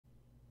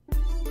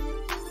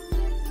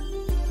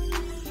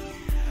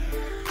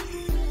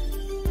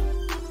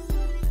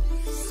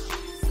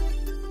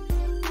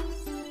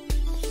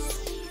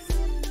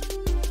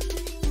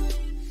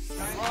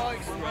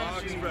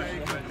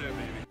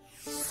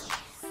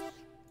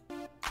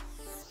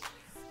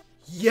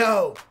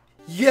Yo,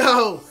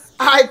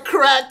 I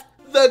cracked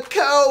the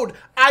code.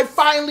 I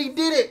finally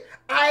did it.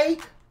 I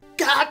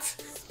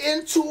got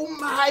into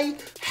my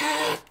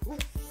hat.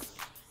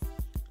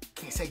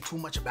 Can't say too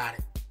much about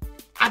it.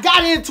 I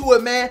got into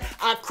it, man.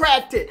 I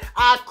cracked it.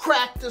 I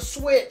cracked the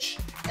switch.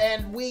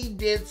 And we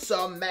did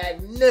some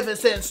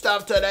magnificent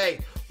stuff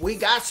today. We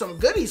got some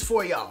goodies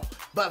for y'all.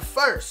 But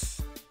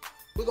first,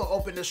 we're going to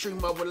open the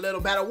stream up with a little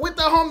battle with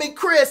the homie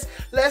Chris.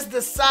 Let's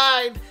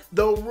decide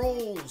the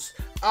rules.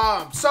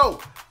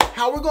 So,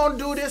 how we're going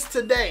to do this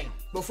today,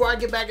 before I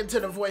get back into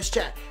the voice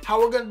chat, how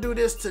we're going to do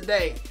this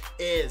today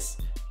is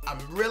I'm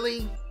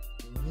really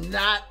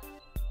not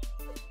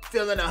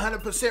feeling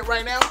 100%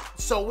 right now,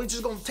 so we're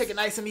just gonna take it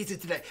nice and easy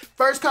today.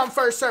 First come,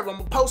 first serve. I'm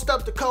gonna post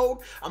up the code.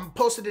 I'm gonna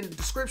post it in the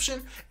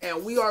description,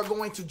 and we are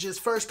going to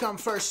just first come,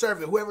 first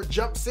serve it. Whoever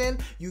jumps in,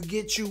 you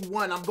get you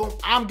one. I'm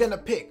gonna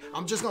pick.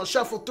 I'm just gonna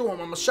shuffle through them.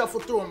 I'm gonna shuffle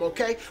through them.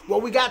 Okay.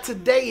 What we got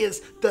today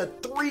is the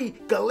 3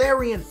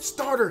 Galarian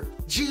starter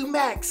G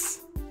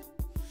Max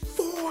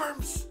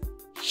forms,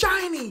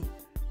 shiny,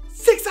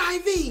 6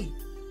 IV.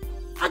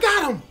 I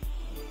got them.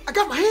 I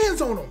got my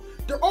hands on them.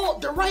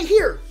 They're right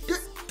here.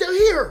 They're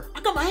here.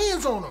 I got my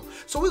hands on them.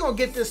 So we're going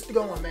to get this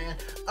going, man.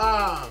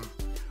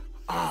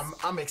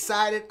 I'm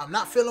excited. I'm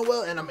not feeling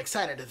well, and I'm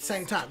excited at the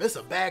same time. It's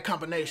a bad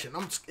combination.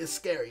 It's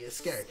scary. It's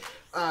scary.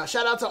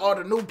 Shout out to all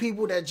the new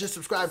people that just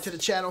subscribed to the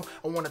channel.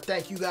 I want to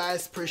thank you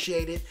guys.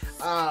 Appreciate it.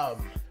 Oh,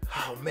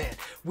 man.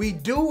 We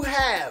do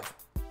have,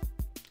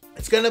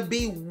 it's going to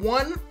be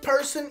 1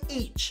 person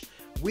each.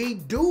 We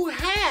do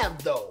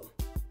have, though,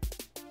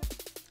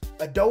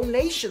 a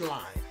donation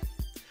line.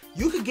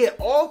 You could get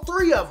all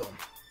 3 of them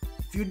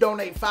if you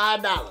donate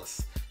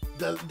 $5.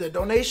 The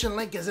donation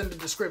link is in the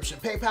description.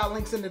 PayPal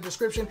link's in the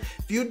description.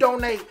 If you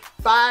donate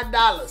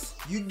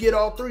 $5, you get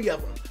all 3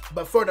 of them.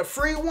 But for the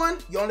free one,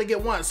 you only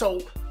get 1.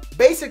 So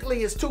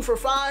basically it's 2 for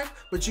 $5,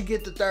 but you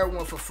get the 3rd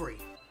one for free.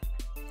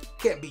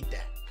 Can't beat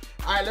that.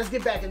 All right, let's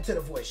get back into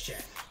the voice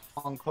chat.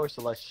 On course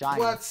of shine.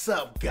 What's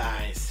up,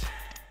 guys?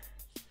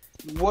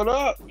 What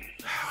up?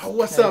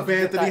 What's up,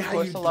 Anthony?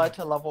 How you doing?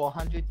 To level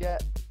 100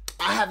 yet?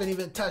 I haven't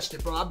even touched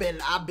it, bro. I've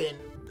been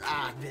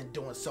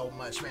doing so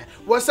much, man.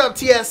 What's up,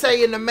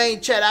 TSA in the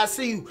main chat? I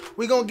see you.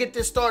 We gonna get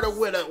this started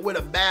with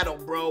a battle,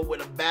 bro.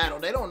 With a battle.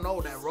 They don't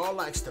know that Raw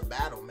likes to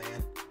battle,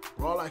 man.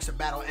 Raw likes to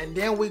battle, and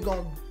then we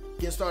gonna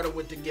get started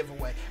with the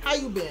giveaway. How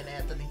you been,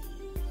 Anthony?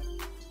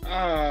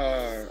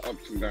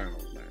 Ups and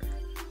downs, man.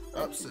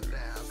 Ups and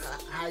downs.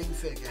 How you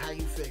figure? How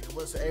you figure?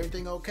 What's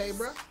everything okay,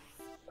 bro?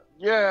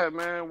 Yeah,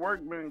 man.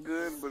 Work been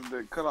good, but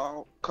they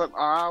cut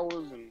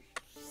hours and.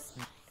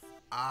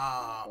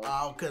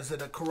 Because of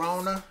the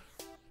corona?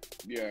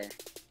 Yeah.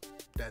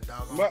 That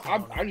doggone But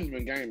corona. I just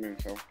been gaming,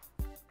 so.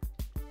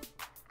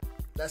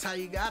 That's how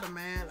you got it,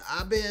 man.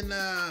 I've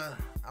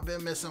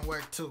been missing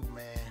work too,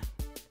 man.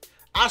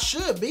 I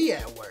should be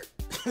at work.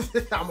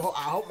 I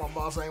hope my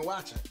boss ain't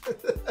watching.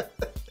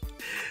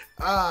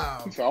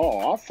 I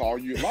saw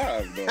you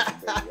live, though.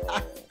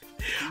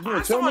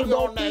 I saw you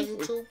on that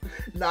YouTube.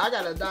 No, I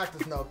got a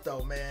doctor's note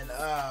though, man.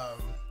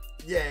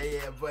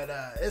 Yeah, but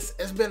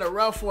it's been a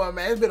rough one,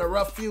 man. It's been a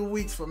rough few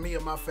weeks for me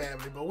and my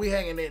family, but we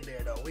hanging in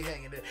there though. We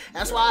hanging in.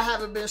 That's why I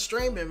haven't been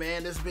streaming,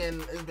 man. It's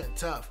been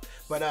tough,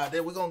 but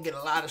then we're gonna get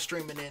a lot of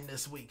streaming in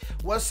this week.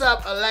 What's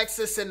up,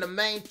 Alexis in the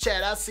main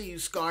chat? I see you,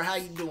 Scar. How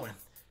you doing?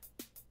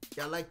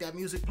 Y'all like that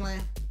music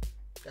playing?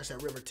 That's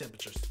at river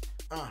temperatures.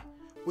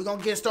 We're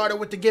gonna get started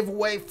with the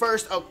giveaway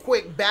first. A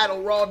quick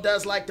battle. Raw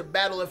does like to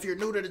battle. If you're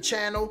new to the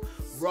channel,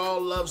 Raw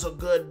loves a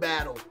good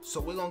battle. So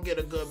we're gonna get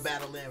a good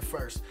battle in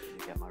first.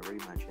 Get my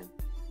rematch in.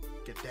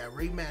 Get that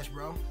rematch,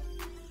 bro.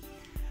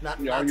 Not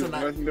Y'all use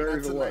tonight. legendaries Not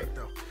or tonight, what?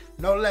 though.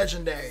 No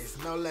legendaries.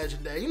 No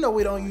legendaries. You know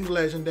we don't use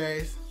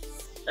legendaries.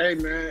 Hey,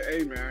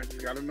 man.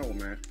 You gotta know,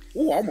 man.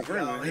 Ooh, I'm a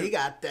friend, Yo, man. he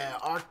got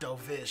that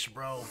Arctovish,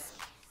 bro.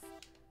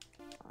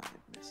 I'm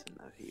missing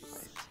the heat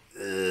waves.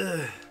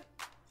 Ugh.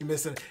 You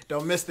missing?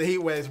 Don't miss the heat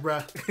waves, bro.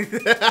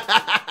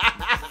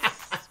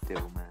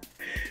 Still, man.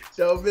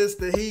 Don't miss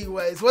the heat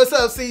waves. What's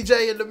up,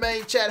 CJ in the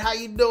main chat? How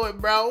you doing,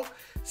 bro?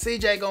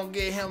 CJ gonna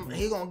get him.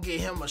 He gonna get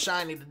him a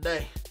shiny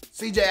today.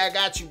 CJ, I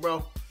got you,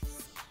 bro.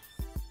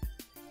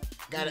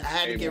 I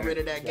had to get rid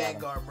of that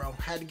Gengar, bro.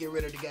 Had to get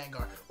rid of the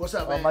Gengar. What's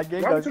up, man? My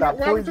Gengar got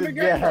poisoned.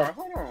 Yeah.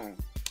 Hold on.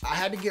 I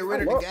had to get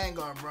rid of the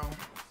Gengar, bro.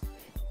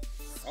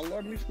 I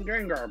love me some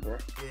Gengar, bro.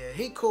 Yeah,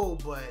 he cool,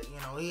 but you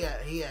know he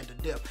had to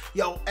dip.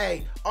 Yo,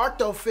 hey,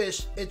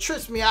 Arctofish, it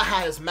trips me out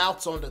how his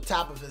mouth's on the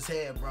top of his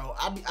head, bro.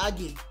 I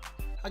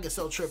get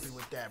so trippy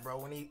with that, bro.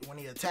 When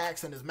he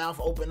attacks and his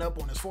mouth open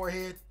up on his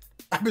forehead,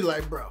 I be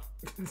like, bro.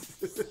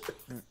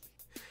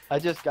 I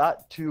just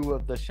got 2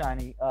 of the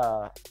shiny,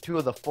 2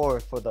 of the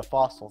 4 for the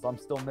fossils. I'm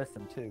still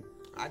missing 2.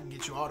 I can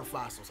get you all the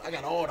fossils. I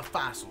got all the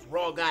fossils.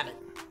 Raw got it.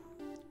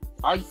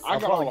 I I'll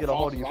got probably all get a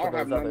hold of the you for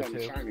fossils. those I don't other have none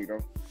of 2. them shiny,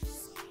 though.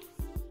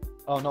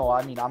 Oh no,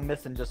 I mean I'm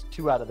missing just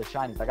 2 out of the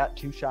shinies. I got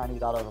 2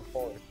 shinies out of the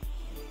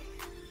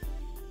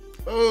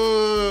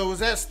 4. Was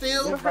that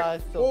steel?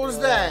 Goodbye, What was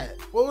that?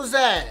 What was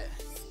that?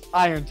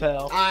 Iron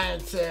Tail. Iron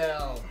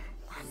Tail.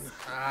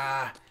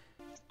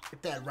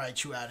 Get that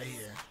Raichu out of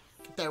here.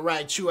 Get that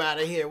Raichu out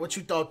of here. What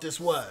you thought this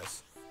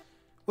was?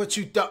 What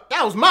you thought?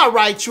 That was my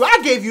Raichu.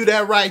 I gave you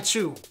that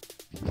Raichu.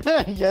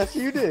 Yes,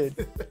 you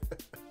did.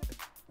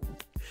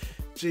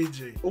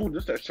 GG. Oh,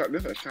 this that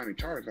shiny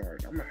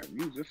Charizard. I'm gonna have to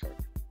use this one.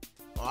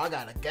 Oh, I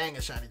got a gang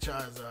of shiny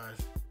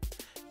Charizards.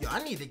 Yo,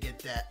 I need to get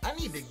that.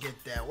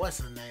 What's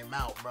his name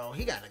out, bro?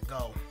 He gotta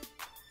go.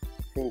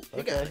 Oh,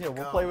 Okay, here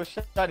we'll play with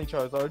shiny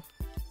Charizard.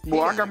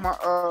 well, I got my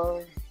X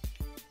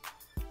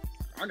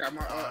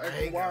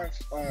there you and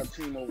Y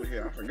team over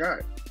here. I forgot.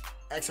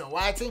 X and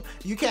Y team.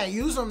 You can't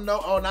use them though.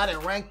 Oh, not in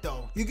rank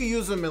though. You can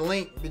use them in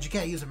link, but you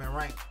can't use them in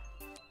rank.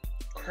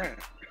 Crap.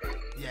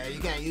 Yeah, you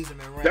can't use them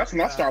in rank. That's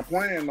when I started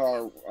playing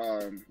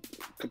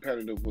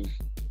competitive was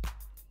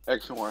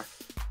X and Y.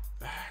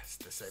 It's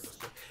disabled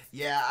stuff.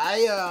 Yeah,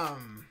 I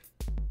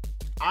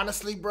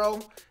honestly, bro,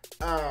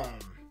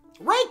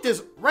 ranked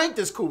is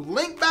cool.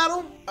 Link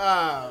battle,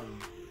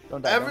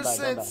 Don't die, ever don't die,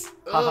 since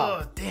don't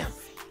die. damn.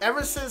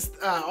 Ever since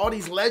all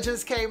these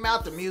legends came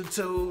out, the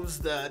Mewtwo's,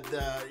 the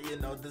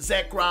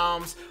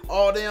Zekroms,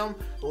 all them,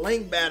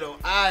 Link battle,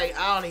 I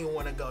don't even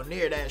want to go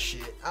near that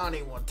shit. I don't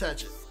even want to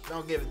touch it.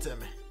 Don't give it to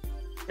me.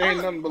 Ain't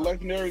nothing but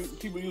legendary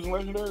people using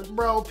legendaries.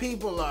 Bro,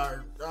 people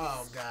are,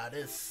 oh god,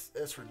 it's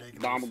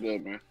ridiculous. Nah, I'm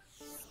good, man.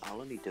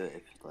 I'll only do it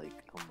if like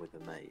I'm with a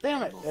mate.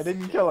 Damn it! I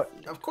didn't kill it.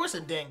 Of course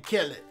it didn't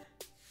kill it.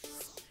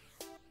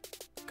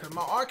 Cause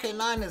my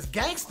RK9 is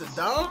gangster,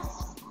 dog.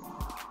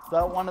 Is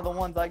that one of the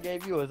ones I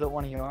gave you, or is it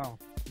one of your own?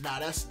 Nah,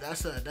 that's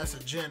a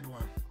gen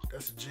one.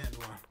 That's a gen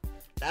one.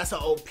 That's an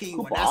OP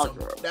one.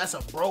 That's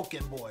a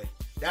broken boy.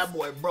 That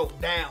boy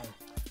broke down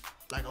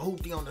like a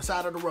hoopty on the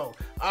side of the road.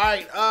 All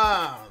right,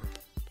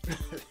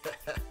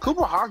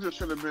 Cooper Hodges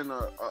should have been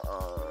a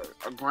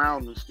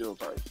ground and steel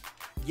type.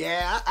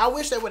 yeah, I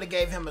wish they would have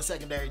gave him a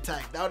secondary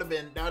type. That would have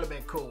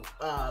been cool.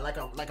 Like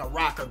a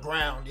rock or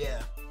ground,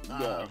 yeah.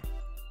 Yeah.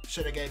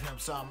 Should have gave him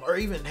some, or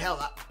even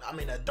hell, I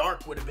mean a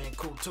dark would have been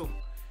cool too.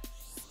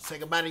 Say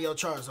goodbye to your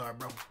Charizard,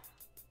 bro.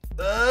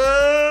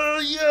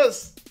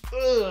 Yes.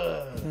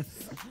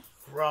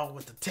 Wrong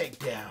with the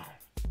takedown.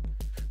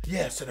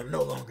 Yes, and I'm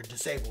no longer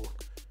disabled.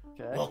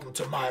 Okay. Welcome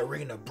to my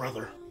arena,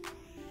 brother.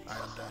 All right,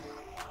 I'm done.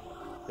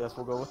 Guess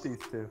we'll go with these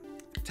two.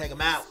 Take him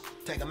out.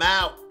 Take him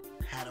out.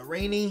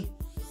 Hatterini.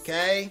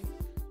 Okay.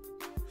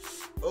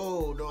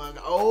 Oh, do I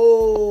got...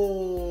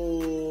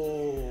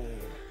 Oh.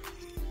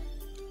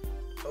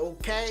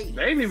 Okay.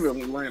 They ain't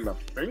even laying a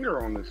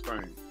finger on this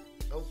thing.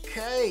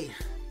 Okay.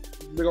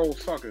 Big old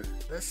sucker.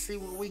 Let's see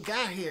what we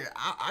got here.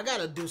 I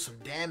gotta do some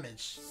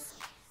damage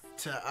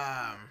to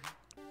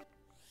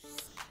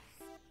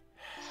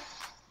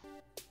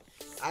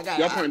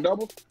Y'all playing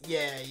double?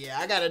 Yeah.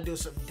 I gotta do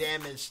some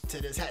damage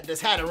to this.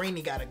 This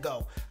Hatterini gotta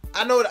go.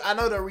 I know the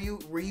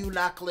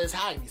Rawdiculous.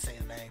 How you say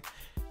his name?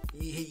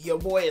 Your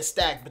boy is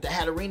stacked, but the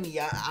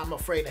Hatterini, I'm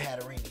afraid of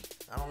Hatterini.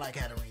 I don't like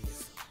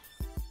Hatterinis.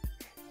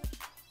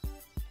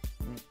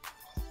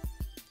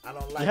 I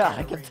don't like. Yeah,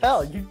 I can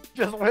tell. You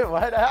just went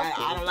right after.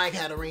 I don't like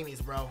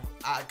Hatterinis, bro.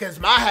 Cause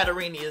my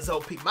Hatterini is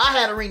OP. My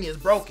Hatterini is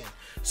broken.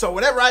 So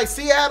whenever I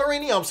see a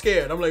Hatterini, I'm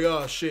scared. I'm like,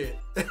 oh shit,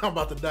 I'm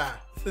about to die.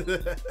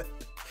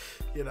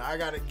 You know, I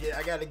gotta get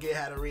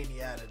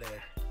Hatterini out of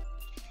there.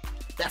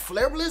 That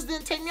Flare Blitz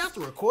didn't take me out the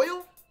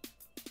recoil.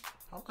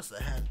 I must have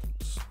had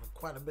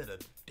quite a bit of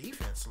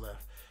defense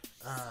left.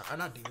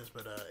 Not defense,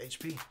 but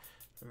HP.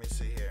 Let me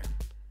see here.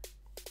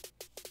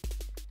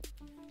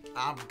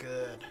 I'm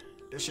good.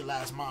 This your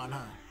last mon,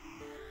 huh?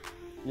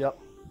 Yep.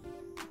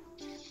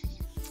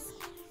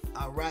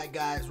 All right,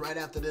 guys. Right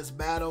after this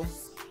battle,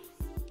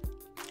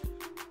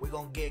 we're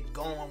gonna get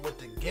going with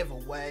the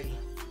giveaway.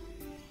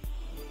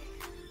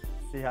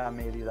 See how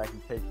many of these I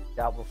can take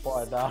out before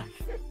I die.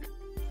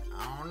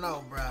 I don't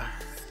know, bruh.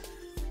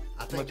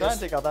 I'm gonna try and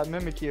take out that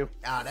Mimikyu.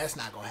 Ah, that's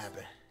not gonna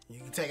happen.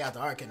 You can take out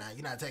the Arcanine.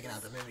 You're not taking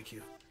out the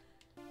Mimikyu.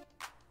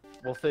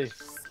 We'll see.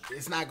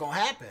 It's not gonna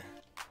happen.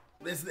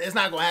 It's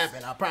not gonna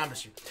happen. I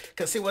promise you.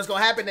 Cause see, what's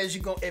gonna happen is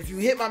if you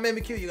hit my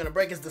Mimikyu, you're gonna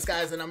break his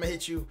disguise, and I'm gonna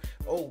hit you.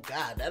 Oh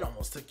God, that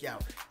almost took you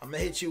out. I'm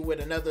gonna hit you with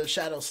another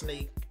Shadow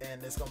Sneak,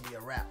 and it's gonna be a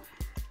wrap.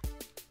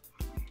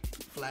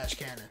 Flash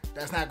Cannon.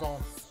 That's not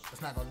gonna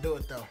do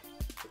it though.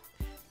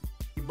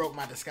 You broke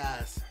my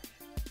disguise.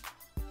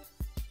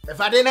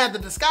 If I didn't have the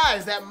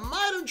disguise, that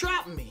might have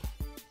dropped me.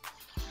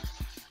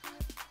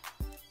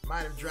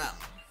 Might have dropped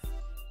me.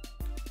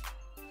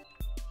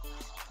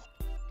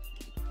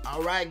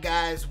 All right,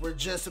 guys, we're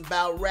just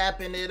about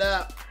wrapping it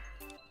up.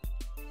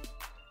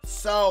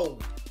 So,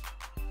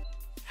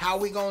 how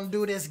we gonna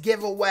do this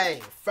giveaway?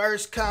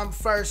 First come,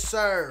 first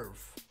serve.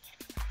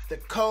 The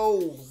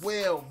code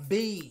will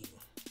be...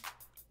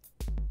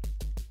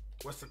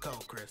 What's the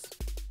code, Chris?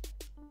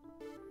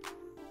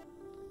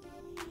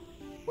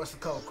 What's the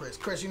code, Chris?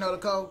 Chris, you know the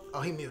code?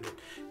 Oh, he muted.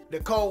 The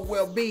code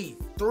will be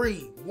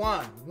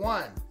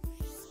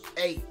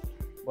 3118.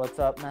 What's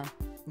up, man?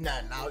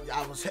 Nothing.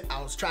 I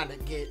was trying to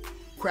get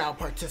crowd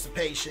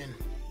participation.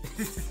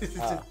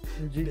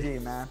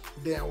 GG, man.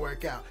 Didn't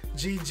work out.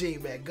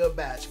 GG, man. Good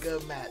match.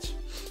 Good match.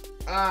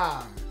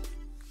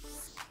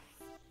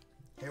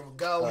 Here we go.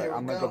 go. Here we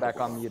I'm go. gonna go back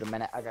on mute a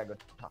minute. I gotta go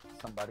talk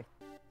to somebody.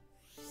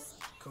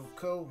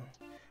 Cool.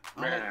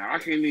 Man, I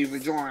can't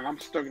even join. I'm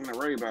stuck in the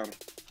raid battle.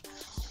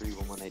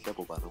 3-1-1-8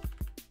 double battle.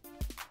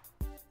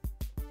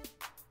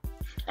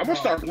 I'm gonna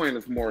start playing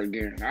this more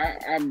again.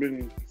 I've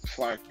been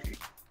slacking.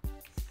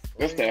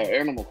 That's the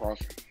Animal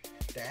Crossing.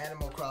 The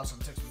Animal Crossing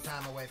took some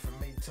time away from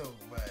me too,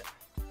 but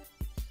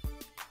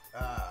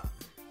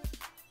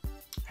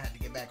had to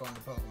get back on the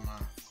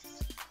Pokemon.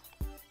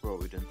 Bro,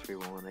 we're doing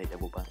 3-1-1-8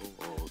 double battle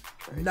or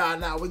trade?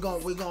 Nah, we're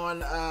going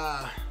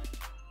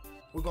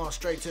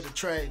straight to the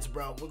trades,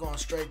 bro. We're going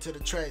straight to the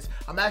trades.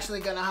 I'm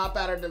actually gonna hop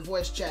out of the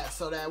voice chat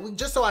so that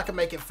so I can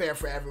make it fair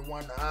for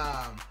everyone.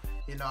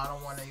 You know, I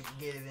don't want to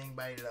give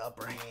anybody the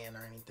upper hand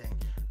or anything.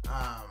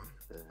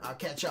 I'll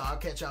catch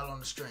y'all on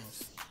the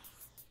streams.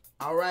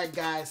 All right,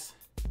 guys.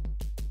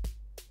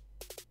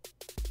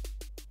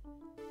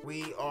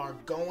 We are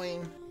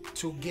going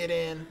to get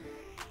in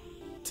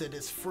to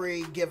this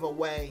free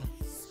giveaway.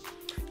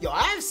 Yo,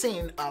 I've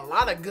seen a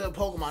lot of good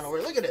Pokemon over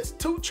here. Look at this.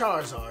 2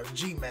 Charizards,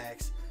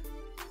 G-Max.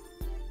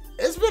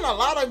 It's been a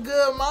lot of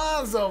good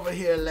mons over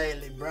here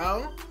lately,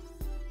 bro.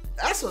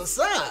 That's what's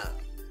up.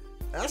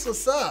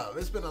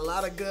 It's been a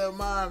lot of good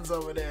mons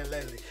over there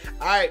lately.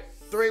 All right,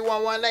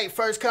 3-1-1-8.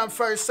 First come,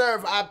 first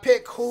serve. I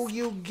pick who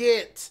you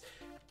get.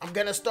 I'm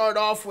going to start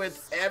off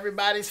with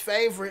everybody's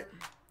favorite,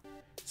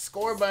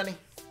 Score Bunny.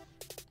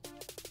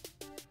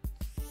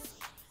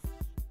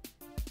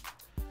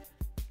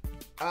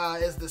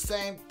 It's the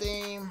same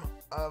theme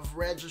of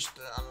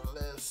register on the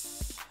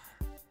list.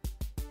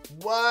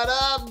 What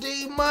up,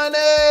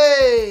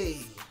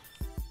 D-Money?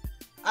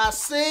 I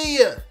see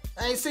ya.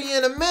 I ain't seen you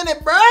in a minute,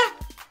 bruh.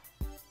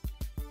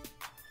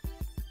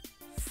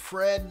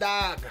 Fred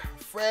Dog.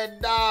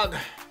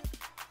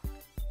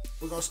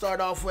 We're going to start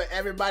off with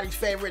everybody's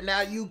favorite.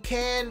 Now, you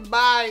can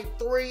buy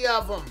 3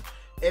 of them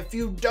if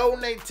you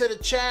donate to the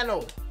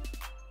channel.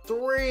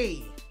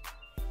 3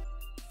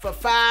 for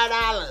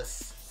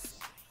 $5.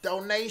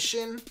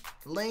 Donation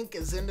link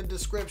is in the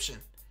description.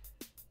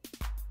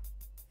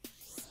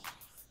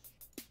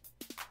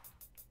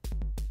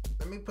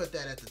 Let me put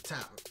that at the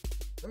top.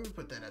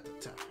 Put that at the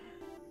top.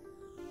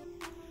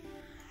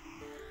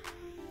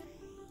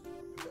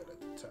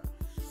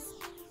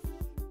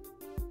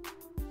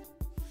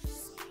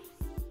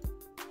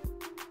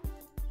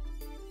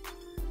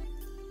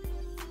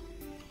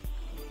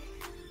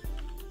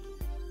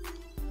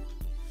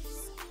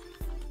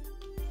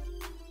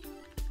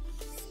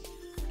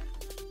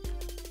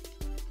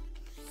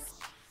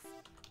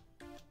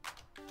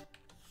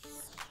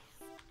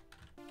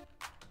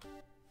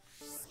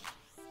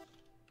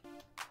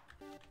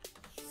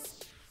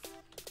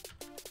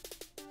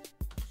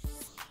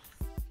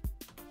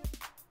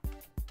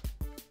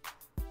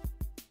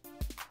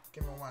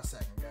 Give me 1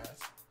 second, guys.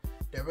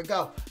 There we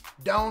go.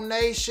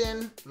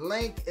 Donation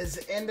link is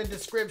in the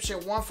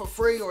description. 1 for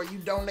free, or you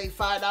donate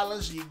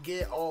 $5, you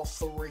get all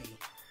 3.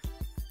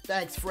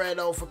 Thanks,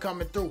 Fredo, for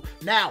coming through.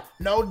 Now,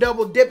 no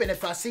double dipping.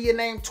 If I see your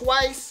name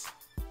twice,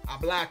 I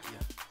block you.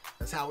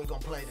 That's how we're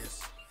going to play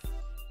this.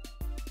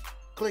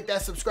 Click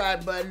that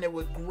subscribe button. It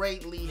would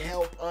greatly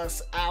help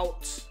us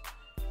out.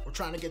 We're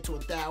trying to get to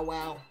 1,000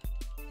 wow.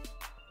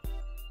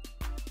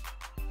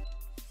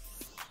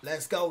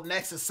 Let's go.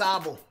 Next is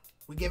Sobble.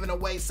 We're giving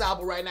away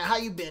Sobble right now. How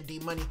you been,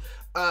 D-Money?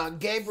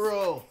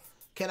 Gabriel,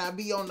 can I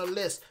be on the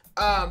list?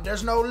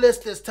 There's no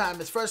list this time.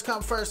 It's first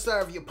come, first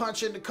serve. You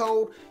punch in the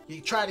code,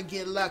 you try to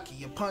get lucky.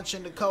 You punch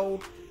in the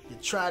code, you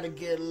try to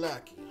get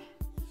lucky.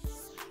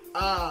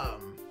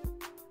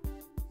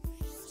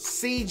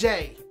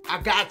 CJ,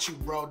 I got you,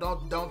 bro.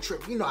 Don't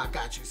trip. You know I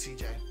got you,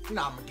 CJ. You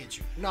know I'm gonna get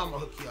you. You know I'm gonna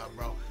hook you up,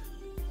 bro.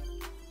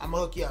 I'm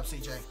gonna hook you up,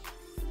 CJ.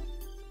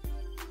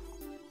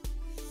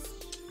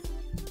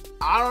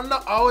 I don't know.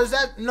 Oh, is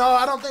that? No,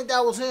 I don't think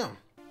that was him.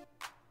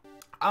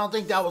 I don't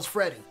think that was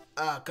Freddy.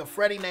 Cause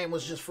Freddy name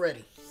was just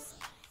Freddy.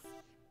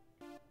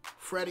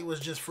 Freddy was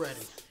just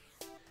Freddy.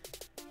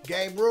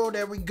 Gabriel,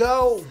 there we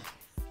go.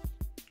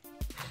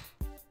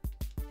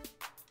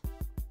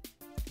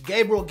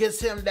 Gabriel gets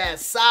him that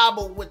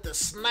Sobble with the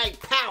snipe.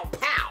 Pow,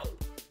 pow.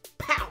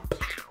 Pow,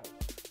 pow.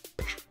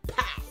 Pow,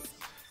 pow.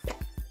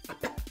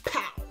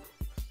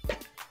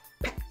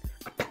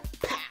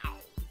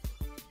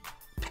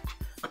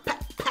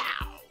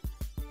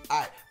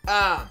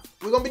 Alright,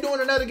 we're gonna be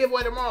doing another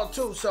giveaway tomorrow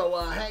too, so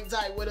hang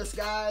tight with us,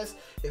 guys.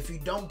 If you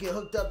don't get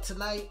hooked up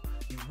tonight,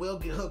 you will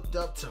get hooked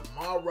up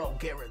tomorrow.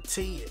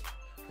 Guarantee it.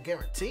 I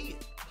guarantee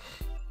it.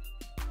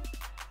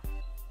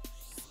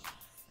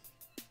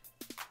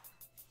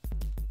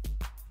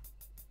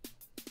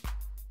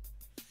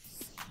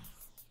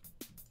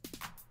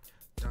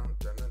 Dun,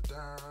 dun, dun,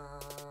 dun.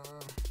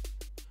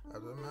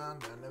 Up the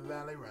mountain, down the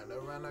valley, round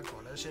around the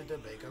corner, shit the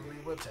bacon.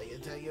 We will tell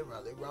you,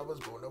 Raleigh Rob was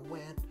born to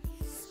win.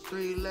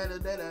 3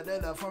 letters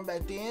that from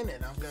back then,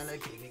 and I'm gonna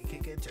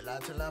kick it till I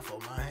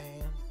fold my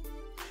hand.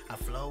 I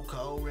flow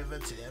cold river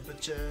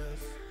temperatures.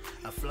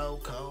 I flow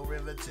cold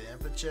river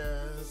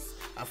temperatures.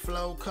 I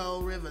flow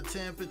cold river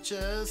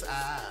temperatures.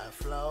 I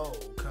flow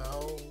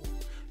cold.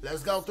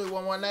 Let's go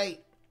 3118.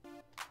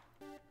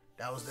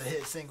 That was the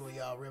hit single,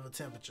 y'all. River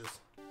Temperatures.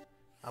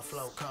 I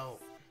float cold.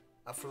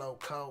 I float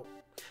cold.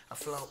 I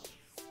float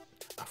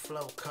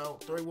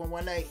cold.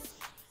 3118.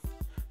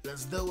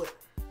 Let's do it.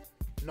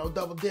 No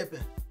double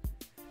dipping.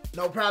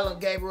 No problem,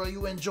 Gabriel.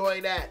 You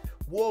enjoy that.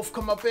 Wolf,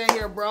 come up in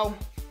here, bro.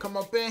 Come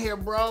up in here,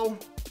 bro.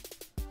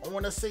 I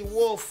want to see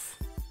Wolf.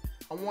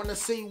 I want to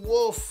see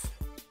Wolf.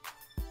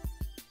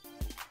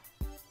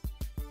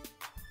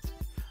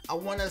 I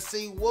want to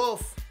see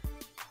Wolf.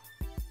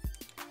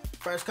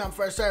 First come,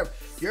 first serve.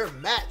 Your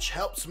match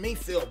helps me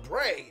feel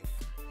brave.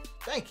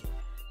 Thank you.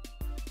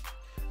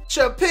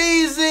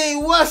 Chapeezy,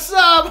 what's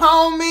up,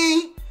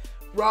 homie?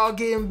 Raw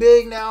getting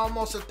big now,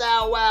 almost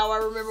 1,000. Wow, I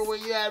remember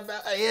when you had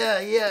about, yeah.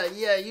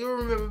 You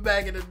remember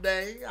back in the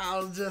day. I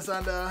was just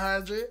under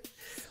 100.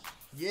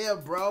 Yeah,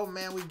 bro,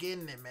 man, we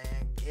getting it,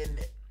 man. Getting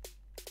it.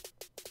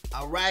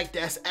 All right,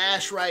 that's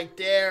Ash right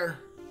there.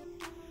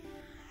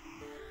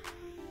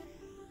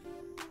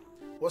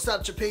 What's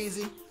up,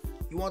 Chapeezy?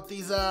 You want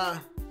these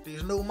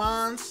new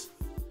mons?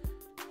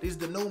 These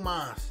the new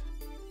mons.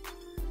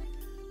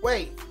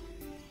 Wait.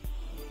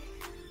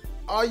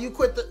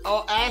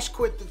 Oh, Ash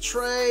quit the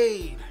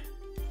trade.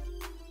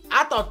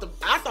 I thought the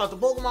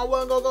Pokemon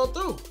wasn't gonna go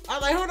through. I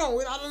was like, hold on,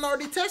 I done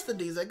already tested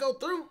these. They go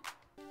through.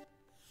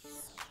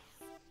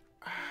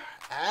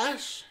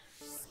 Ash?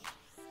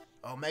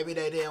 Oh, maybe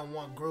they didn't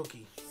want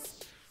Grookey.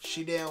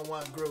 She didn't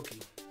want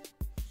Grookey.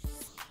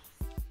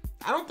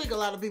 I don't think a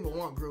lot of people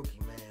want Grookey,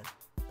 man.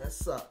 That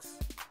sucks.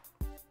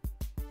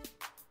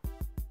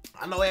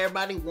 I know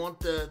everybody want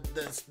the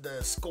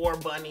Score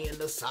Bunny and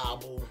the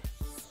Sobble.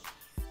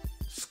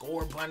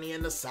 Score Bunny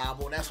and the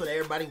Sobble. That's what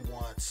everybody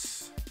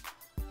wants.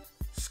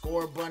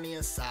 Score Bunny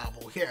and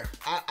Sobble. Here,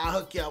 I'll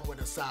hook you up with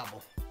a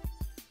Sobble.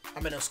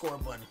 I mean a Score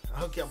Bunny.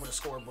 I'll hook you up with a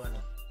Score Bunny.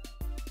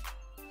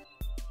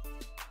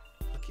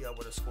 Hook you up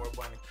with a Score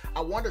Bunny.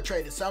 I want to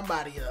trade to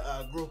somebody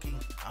a Grookey.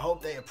 I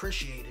hope they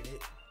appreciated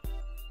it.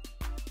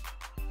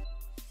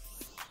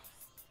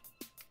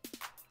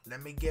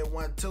 Let me get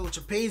one too.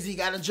 Chapeezy,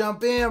 gotta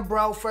jump in,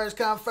 bro. First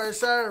come, first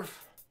serve.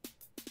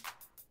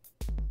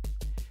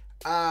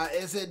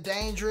 Is it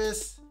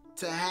dangerous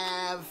to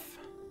have?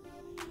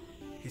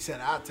 He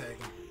said, I'll take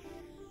him.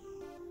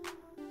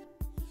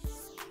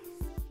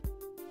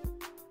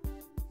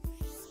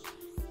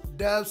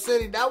 Dub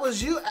City, that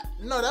was you.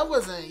 No, that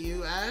wasn't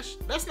you, Ash.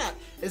 That's not.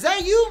 Is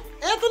that you,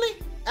 Anthony?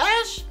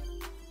 Ash?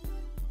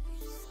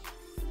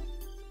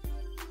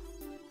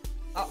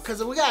 Oh,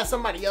 because we got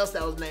somebody else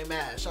that was named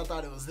Ash. I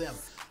thought it was them.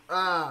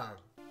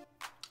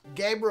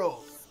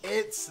 Gabriel,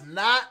 it's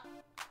not.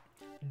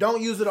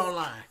 Don't use it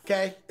online,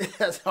 okay?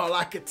 That's all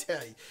I can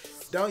tell you.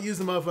 Don't use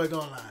the motherfucker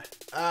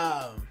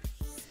online.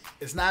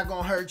 It's not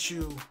going to hurt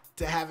you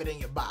to have it in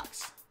your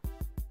box.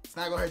 It's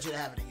not going to hurt you to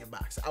have it in your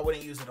box. I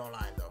wouldn't use it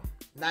online, though.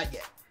 Not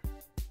yet.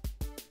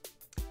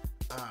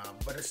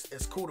 But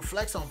it's cool to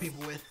flex on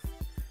people with.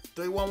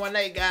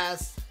 3118,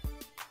 guys.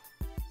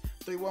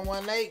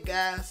 3118,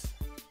 guys.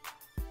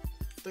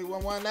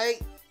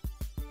 3118.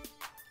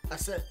 I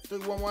said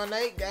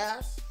 3118,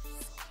 guys.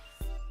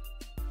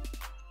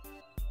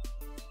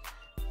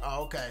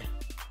 Oh, okay.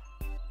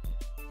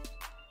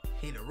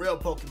 He the real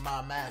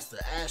Pokemon master.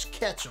 Ash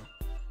Ketchum.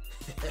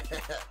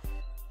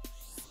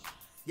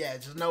 Yeah,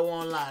 just no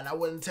online. I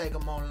wouldn't take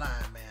him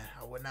online, man.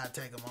 I would not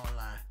take him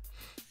online.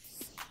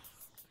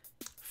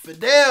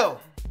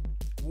 Fidel.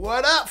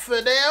 What up,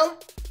 Fidel?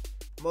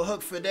 I'm going to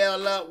hook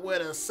Fidel up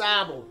with a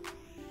Sobble.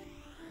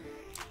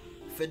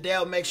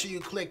 Fidel, make sure you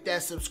click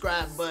that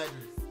subscribe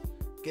button.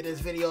 Get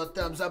this video a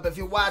thumbs up. If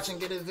you're watching,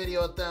 get this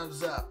video a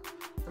thumbs up.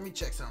 Let me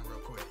check something real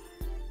quick.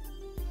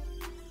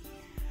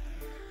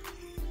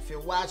 If you're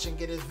watching,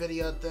 get this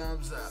video a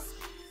thumbs up.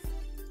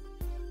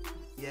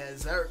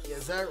 Yes, sir.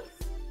 Yes, sir.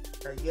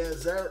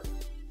 Yes, sir.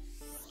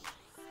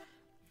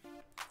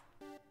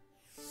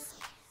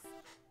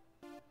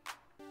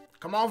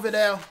 Come on,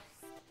 Fidel.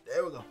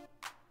 There we go.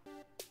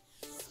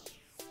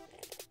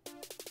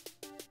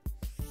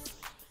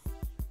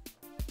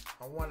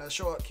 I want a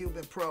short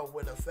Cuban pro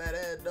with a fat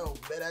ass dope.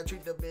 Bet I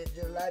treat the bitch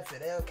just like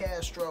Fidel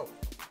Castro.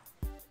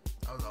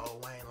 That was an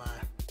old Wayne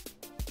line.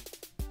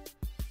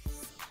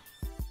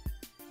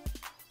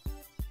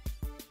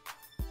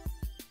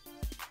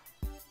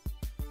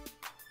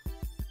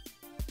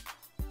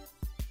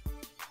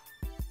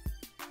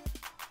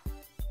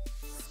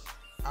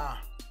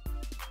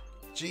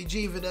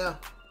 GG, Fidel.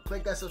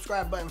 Click that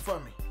subscribe button for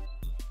me.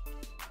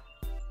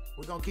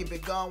 We're gonna keep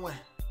it going.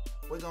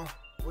 We're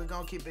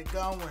gonna keep it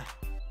going.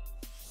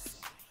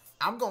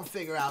 I'm gonna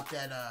figure out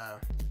that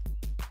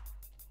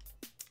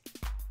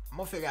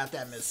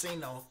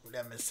Messino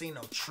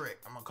trick.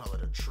 I'm gonna call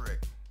it a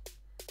trick.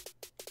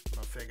 I'm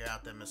gonna figure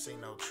out that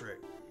Messino trick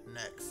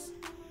next.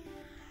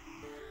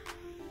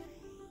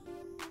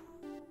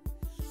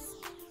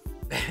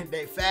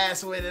 They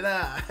fast with it,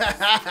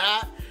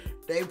 huh?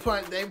 They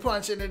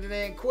punching it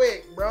in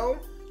quick, bro.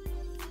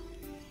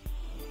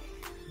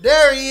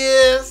 There he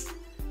is.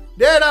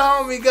 There the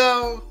homie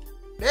go.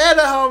 There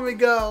the homie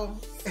go.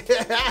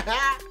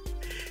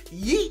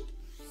 Yeet.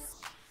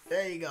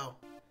 There you go.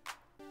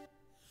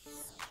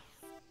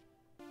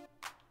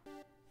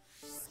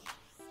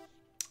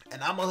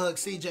 And I'm gonna hook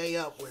CJ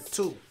up with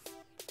 2.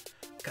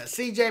 Cause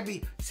CJ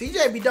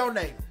be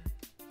donating.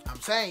 I'm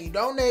saying, you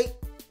donate,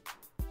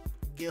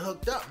 get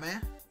hooked up,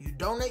 man. You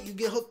donate, you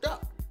get hooked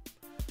up.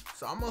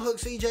 So I'm gonna hook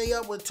CJ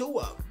up with 2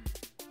 of them.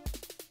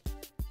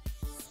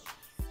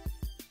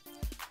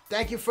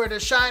 Thank you for the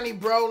shiny,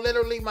 bro.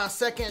 Literally my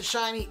second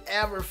shiny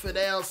ever.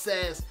 Fidel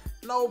says,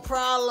 no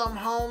problem,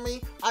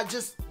 homie. I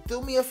just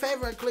do me a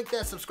favor and click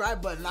that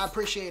subscribe button. I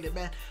appreciate it,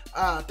 man.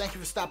 Thank you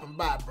for stopping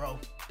by, bro.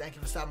 Thank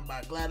you for stopping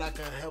by. Glad I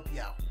could help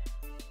you out.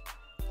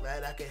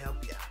 Glad I could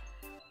help you out.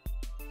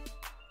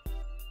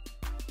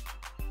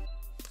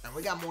 And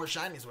we got more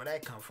shinies. Where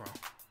that come from?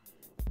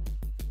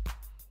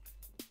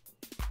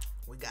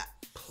 We got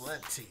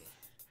plenty.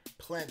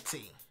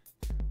 Plenty.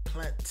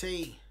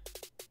 Plenty.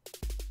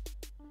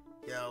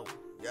 Yo,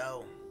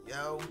 yo,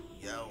 yo,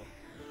 yo.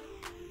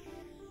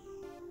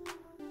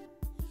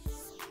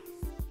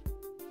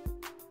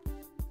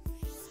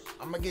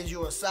 I'm gonna get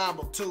you a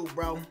Sable too,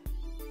 bro.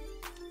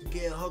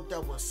 Get hooked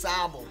up with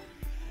Sable.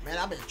 Man,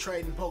 I've been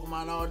trading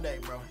Pokemon all day,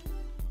 bro.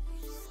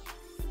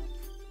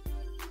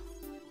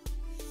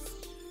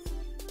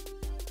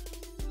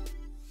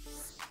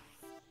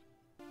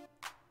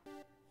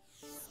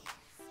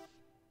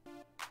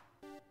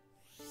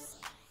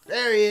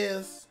 There he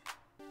is.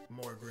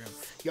 More Grim.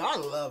 Yo, I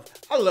love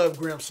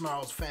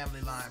Grimmsnarl's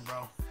family line,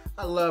 bro.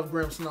 I love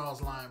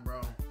Grimmsnarl's line,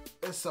 bro.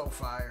 It's so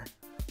fire.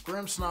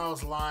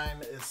 Grimmsnarl's line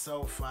is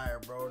so fire,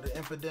 bro. The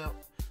Impidimp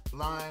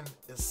line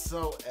is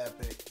so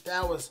epic.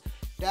 That was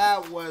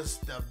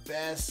the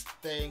best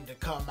thing to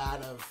come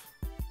out of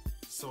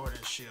Sword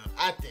and Shield,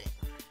 I think.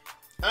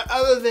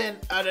 Other than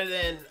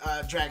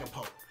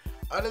Dragapult.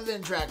 Other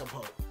than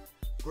Dragapult,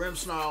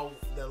 Grimmsnarl,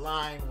 the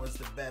line was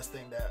the best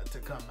thing to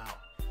come out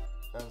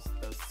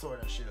of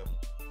Sword and Shield.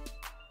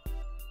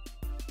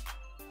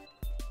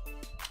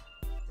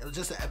 It was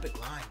just an epic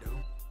line, dude.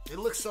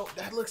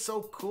 That looks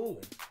so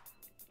cool.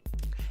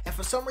 And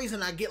for some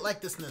reason, I get like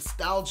this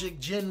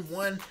nostalgic Gen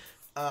 1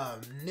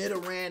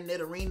 Nidoran,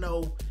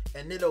 Nidorino,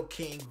 and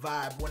Nidoking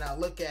vibe when I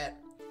look at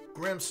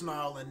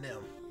Grimmsnarl and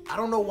them. I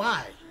don't know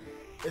why.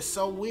 It's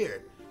so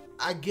weird.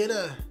 I get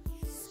a...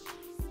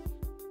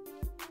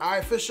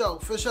 Alright, for sure,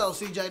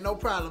 CJ. No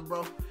problem,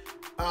 bro.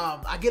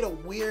 I get a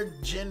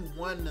weird Gen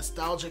 1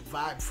 nostalgic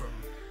vibe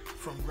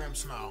from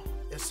Grimmsnarl.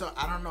 It's so...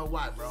 I don't know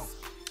why, bro.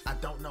 I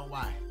don't know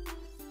why.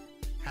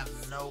 Have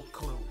no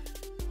clue.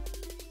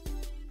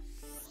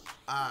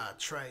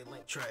 Trade,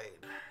 link trade.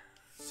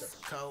 Set the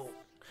code.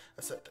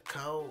 I set the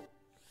code.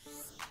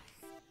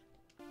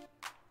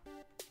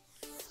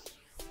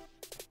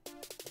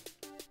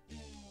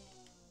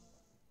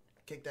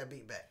 Kick that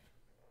beat back.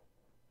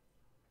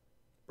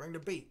 Bring the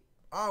beat.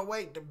 Oh,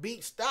 wait, the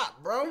beat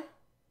stopped, bro.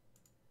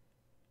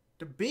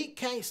 The beat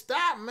can't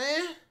stop,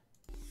 man.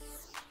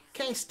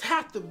 Can't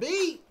stop the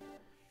beat.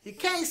 You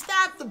can't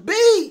stop the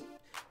beat.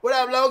 What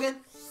up, Logan?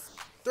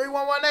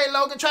 3118,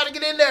 Logan, try to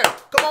get in there.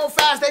 Come on,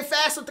 fast. They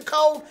fast with the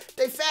code.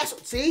 They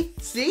fast. See?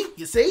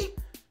 You see?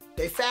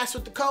 They fast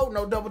with the code.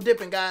 No double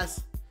dipping,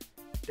 guys.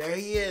 There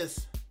he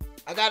is.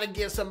 I got to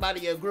give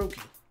somebody a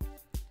groupie.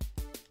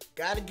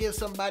 Got to give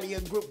somebody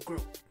a group.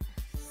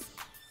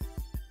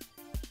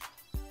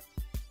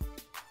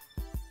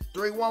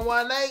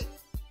 3118.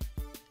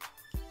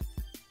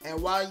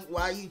 And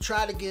while you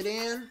try to get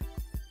in,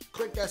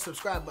 click that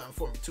subscribe button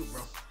for me too,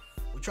 bro.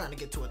 We're trying to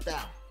get to 1,000.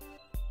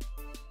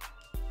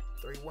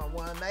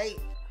 3118.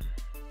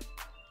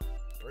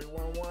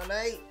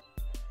 3118.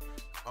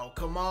 Oh,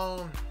 come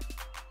on.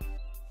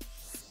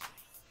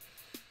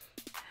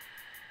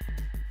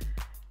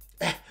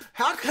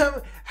 How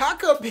come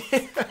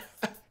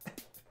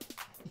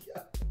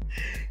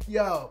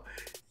Yo.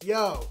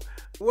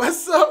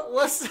 What's up?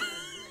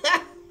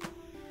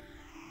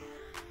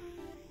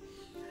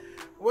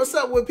 What's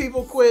up with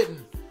people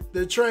quitting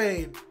the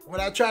trade when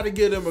I try to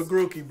get them a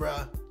Grookey,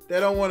 bro? They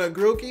don't want a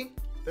Grookey?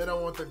 They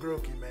don't want the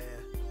Grookey, man.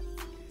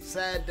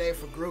 Sad day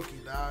for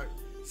Grookey, dog.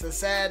 It's a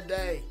sad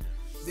day.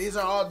 These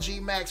are all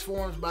G-Max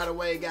forms, by the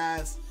way,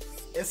 guys.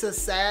 It's a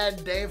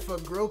sad day for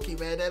Grookey,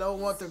 man. They don't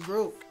want the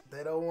Grook.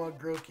 They don't want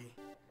Grookey.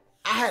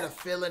 I had a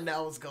feeling that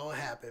was going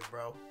to happen,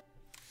 bro.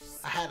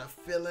 I had a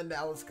feeling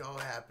that was going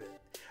to happen.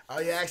 Oh,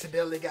 you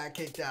accidentally got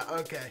kicked out.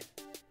 Okay.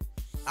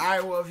 All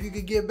right, well, if you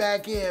could get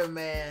back in,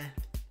 man.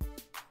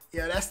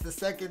 Yeah, that's the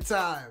second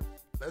time.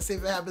 Let's see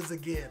if it happens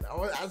again.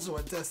 I just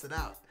want to test it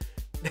out.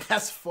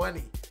 That's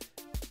funny.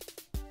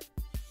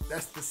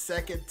 That's the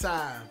second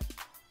time.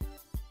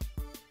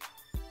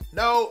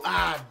 No,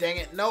 dang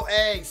it. No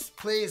eggs.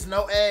 Please,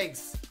 no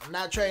eggs. I'm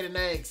not trading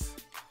eggs.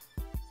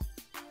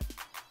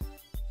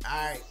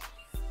 Alright.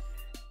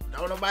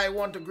 Don't nobody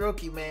want the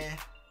Grookey, man.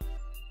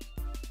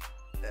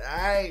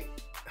 Alright.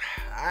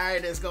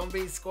 Alright, it's gonna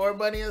be Score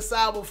Bunny and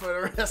Sable for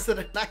the rest of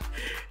the night.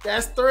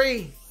 That's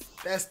 3.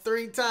 That's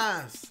 3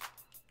 times.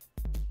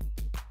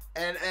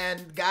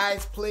 And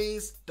guys,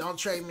 please don't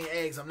trade me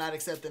eggs. I'm not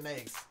accepting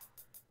eggs.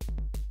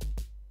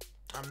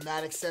 I'm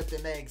not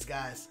accepting eggs,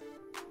 guys.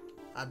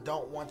 I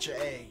don't want your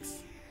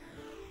eggs.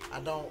 I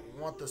don't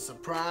want the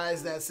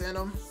surprise that's in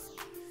them.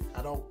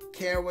 I don't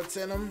care what's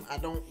in them. I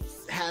don't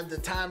have the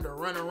time to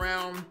run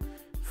around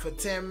for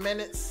 10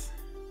 minutes.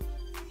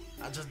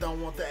 I just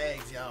don't want the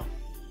eggs, y'all.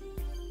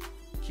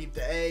 Keep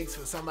the eggs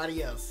for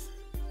somebody else.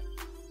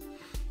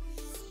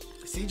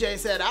 CJ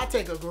said, I'll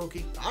take a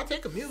Grookey. I'll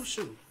take a Mew,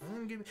 shoot.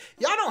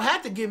 Y'all don't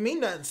have to give me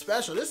nothing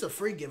special. This is a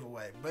free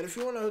giveaway. But if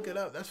you want to hook it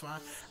up, that's fine.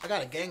 I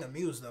got a gang of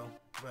Mews, though.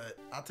 But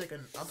I'll take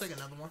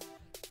another one.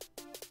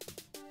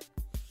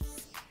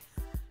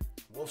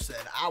 Wolf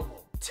said, I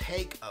will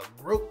take a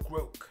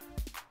Grook.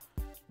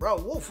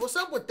 Bro, Wolf, what's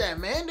up with that,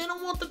 man? They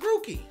don't want the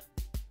Grookey.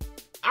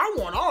 I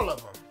want all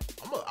of them.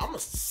 I'm going to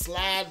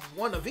slide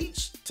one of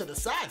each to the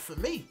side for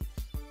me.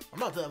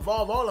 I'm about to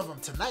evolve all of them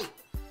tonight.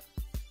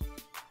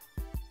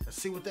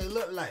 Let's see what they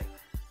look like.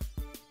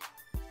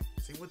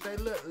 See what they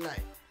look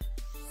like.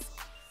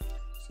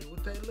 See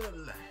what they look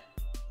like.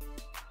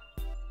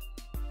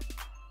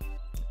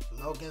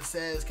 Logan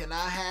says, can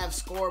I have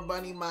Score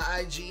Bunny? My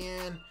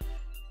IGN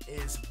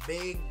is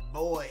Big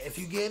Boy. If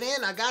you get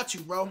in, I got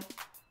you, bro.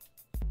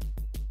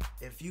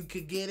 If you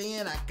could get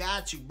in, I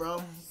got you,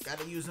 bro.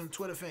 Gotta use them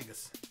Twitter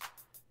fingers.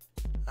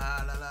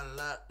 La la la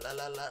la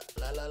la la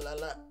la la la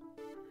la.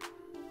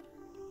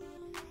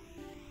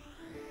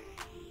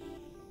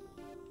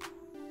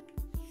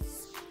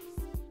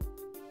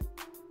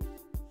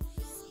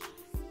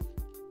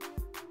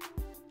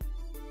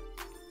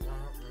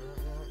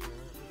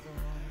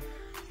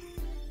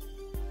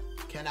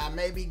 Can I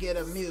maybe get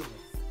a Mew?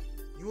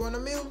 You want a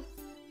Mew?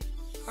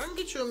 I can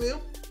get you a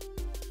Mew.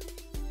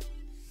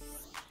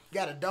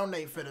 Gotta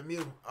donate for the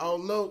Mew. Oh,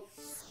 Luke.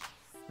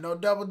 No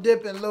double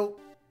dipping, Luke.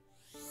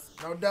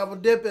 No double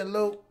dipping,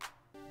 Luke.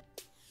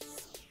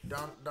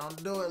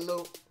 Don't do it,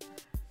 Luke.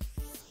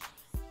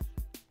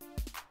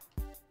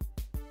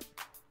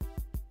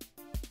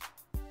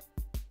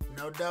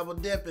 No double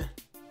dipping.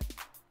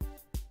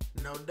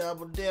 No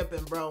double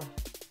dipping, bro.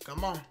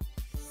 Come on.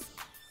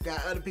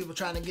 Got other people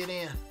trying to get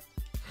in.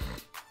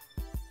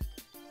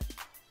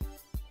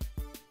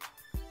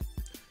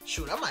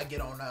 Shoot, I might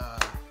get on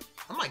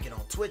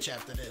Twitch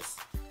after this.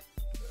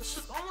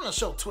 I want to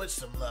show Twitch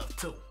some love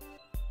too.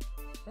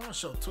 I want to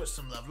show Twitch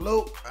some love.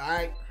 Luke, all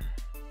right.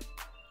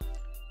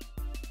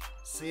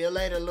 See you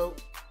later, Luke.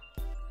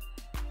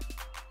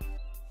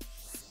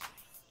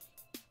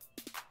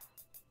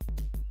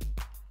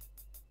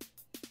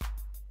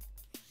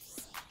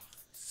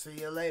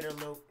 See you later,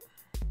 Luke.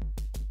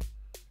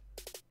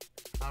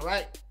 All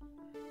right.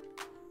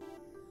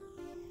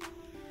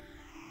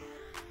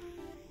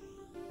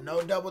 No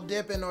double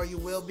dipping or you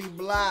will be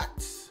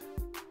blocked.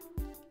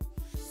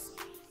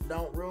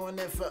 Don't ruin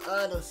it for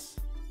others.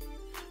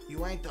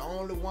 You ain't the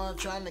only one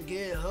trying to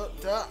get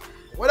hooked up.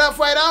 What up,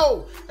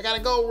 Fredo? I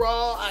gotta go,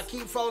 Raw. I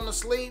keep falling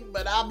asleep,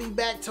 but I'll be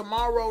back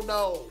tomorrow,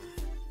 though.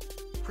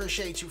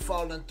 Appreciate you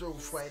falling through,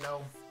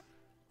 Fredo.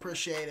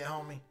 Appreciate it,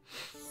 homie.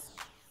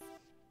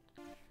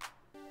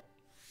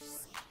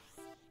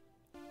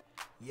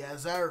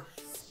 Yes, sir.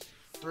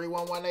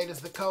 3118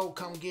 is the code.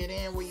 Come get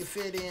in where you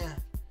fit in.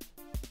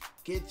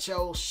 Get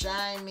your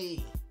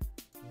shiny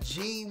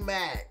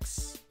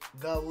G-Max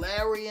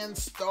Galarian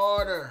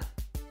starter.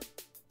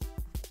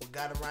 We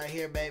got him right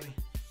here, baby.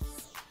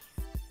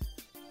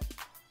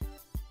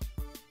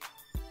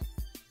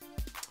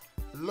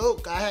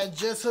 Look, I had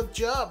just hooked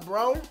you up,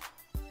 bro.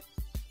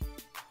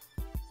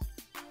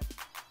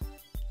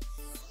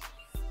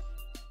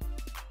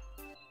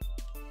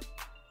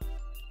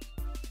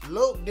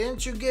 Look,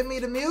 didn't you give me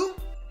the Mew?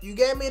 You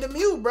gave me the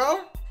Mew,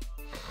 bro.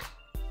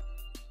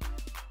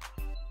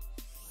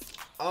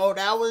 Oh,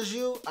 that was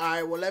you? All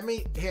right, well,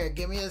 here,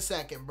 give me a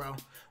second, bro.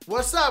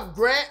 What's up,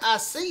 Grant? I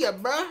see you,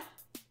 bro.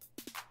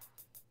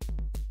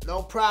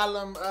 No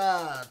problem,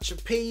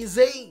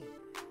 Chapeezy.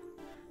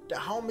 The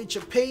homie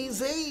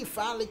Chapeezy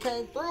finally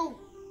came through.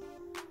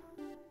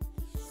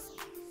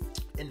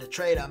 In the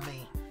trade, I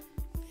mean.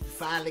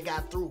 Finally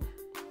got through.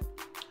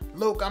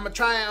 Luke, I'm going to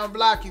try and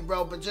unblock you,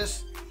 bro, but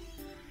just...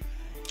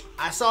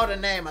 I saw the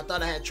name. I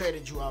thought I had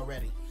traded you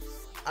already.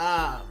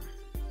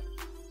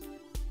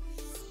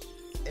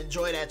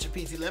 Enjoy that,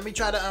 Chapeezy. Let me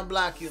try to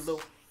unblock you,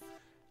 Luke.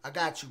 I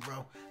got you,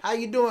 bro. How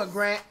you doing,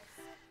 Grant?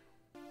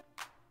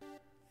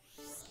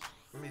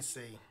 Let me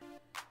see.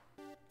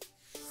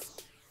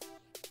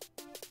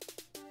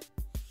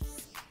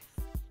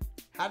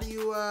 How do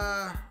you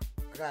I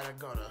gotta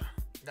go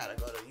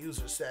to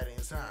user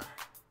settings, huh?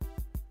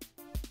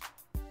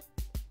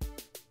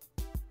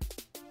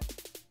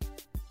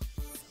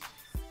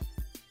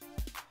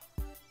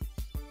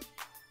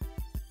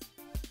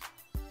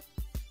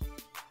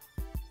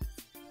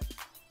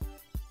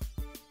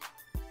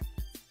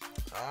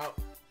 Oh.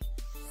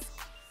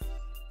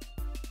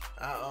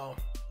 Uh-oh.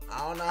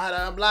 I don't know how to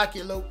unblock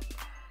you, Luke.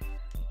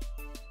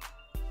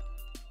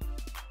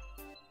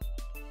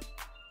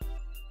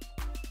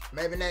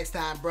 Maybe next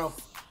time, bro.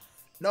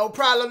 No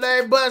problem,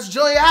 Larry Butts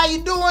Jr. How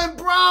you doing,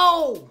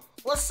 bro?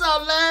 What's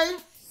up, Larry?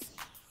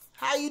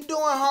 How you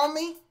doing,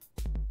 homie?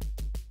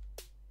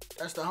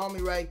 That's the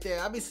homie right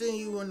there. I be seeing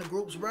you in the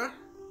groups, bro.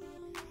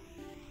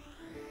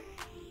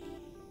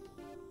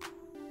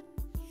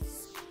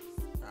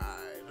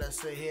 Alright,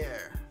 let's see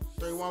here.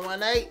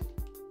 3118.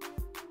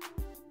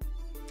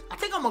 I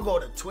think I'm gonna go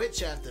to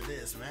Twitch after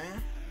this,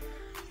 man.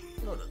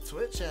 Go to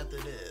Twitch after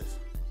this.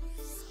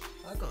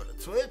 I go to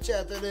Twitch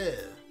after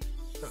this.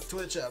 Look,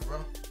 Twitch up, bro.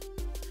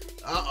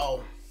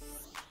 Uh-oh.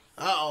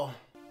 Uh-oh.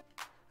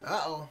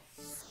 Uh-oh.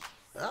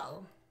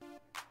 Uh-oh.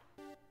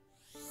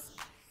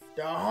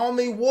 The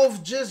homie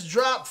Wolf just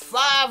dropped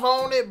 5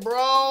 on it,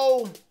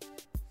 bro.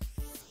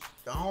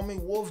 The homie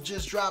Wolf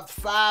just dropped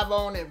 5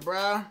 on it,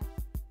 bro.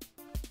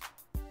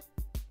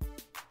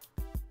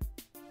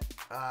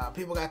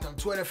 People got them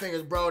Twitter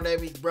fingers, bro. They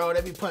be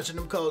punching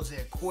them codes in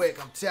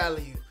quick. I'm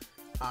telling you,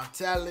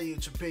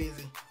 Trapeze.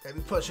 They be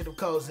pushing them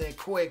codes in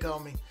quick,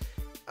 homie.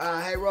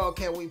 Hey, Raw,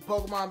 can we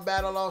Pokemon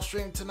battle off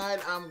stream tonight?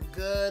 I'm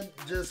good.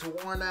 Just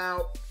worn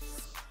out.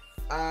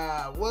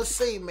 We'll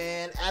see,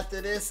 man.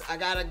 After this, I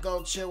gotta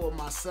go chill with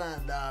my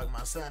son, dog.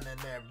 My son in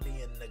there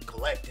being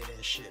neglected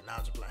and shit. Now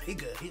I'm just playing. He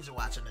good. He's just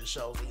watching the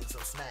show, eating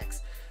some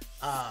snacks.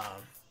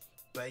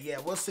 But yeah,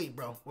 we'll see,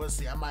 bro. We'll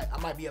see. I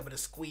might be able to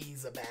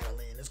squeeze a battle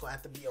in. It's gonna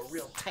have to be a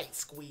real tight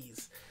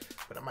squeeze,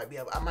 but I might be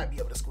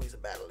able to squeeze a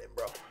battle in,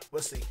 bro.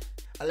 We'll see.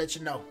 I'll let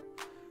you know.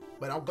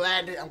 But I'm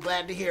glad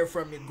to hear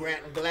from you,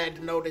 Grant. I'm glad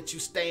to know that you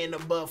staying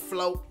above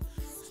float,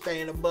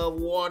 staying above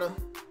water.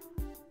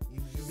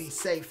 You be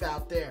safe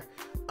out there.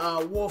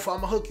 Wolf,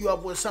 I'm gonna hook you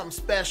up with something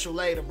special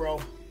later,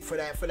 bro. For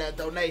that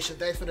donation.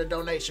 Thanks for the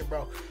donation,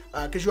 bro.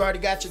 Cause you already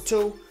got your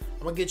 2. I'm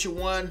gonna get you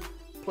 1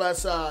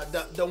 plus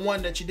the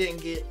 1 that you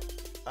didn't get.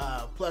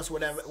 Plus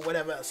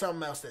whatever,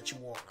 something else that you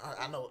want.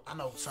 I know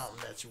something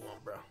that you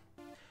want, bro.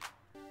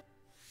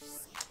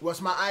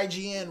 What's my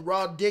IGN?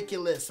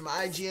 Rawdiculous.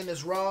 My IGN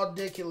is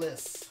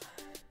Rawdiculous.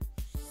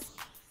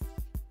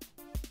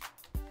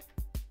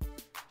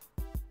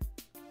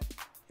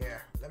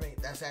 Here,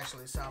 that's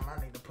actually something I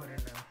need to put in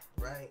there,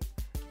 right?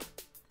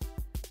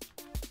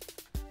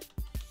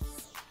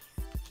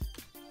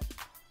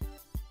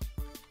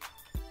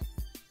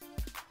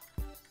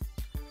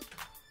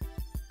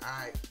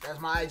 Alright,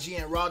 that's my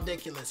IGN,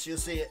 Rawdiculous. You'll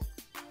see it.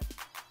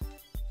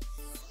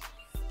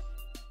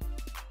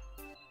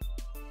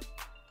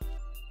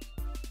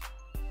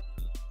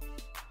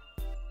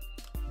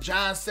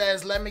 John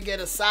says, let me get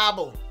a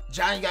Sobble.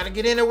 John, you gotta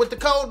get in there with the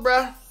code,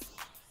 bruh.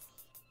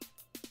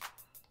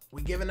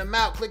 We giving them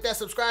out. Click that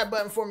subscribe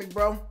button for me,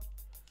 bro.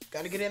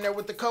 Gotta get in there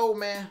with the code,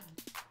 man.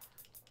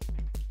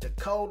 The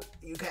code,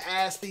 you can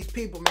ask these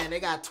people, man. They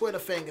got Twitter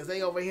fingers.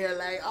 They over here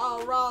like,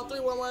 oh, Raw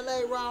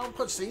 3118, Raw.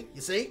 Push, see?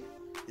 You see?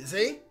 You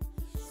see?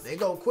 They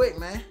go quick,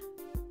 man.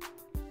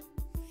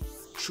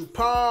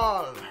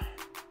 Chupal.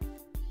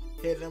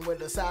 Hit him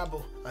with a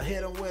Sobble.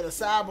 Hit him with a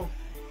Sobble.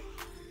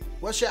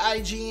 What's your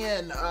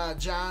IGN,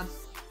 John?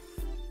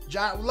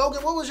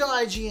 Logan, what was your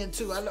IGN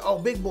too? Oh,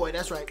 Big Boy.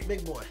 That's right,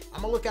 Big Boy.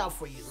 I'm gonna look out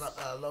for you,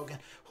 Logan.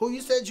 Who you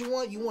said you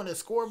want? You want a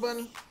Score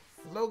Bunny,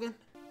 Logan?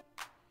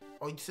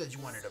 Oh, you said you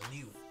wanted a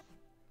Mew.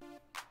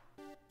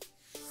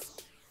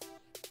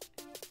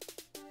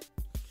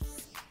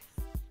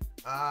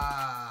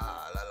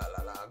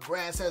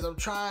 Grant says I'm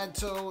trying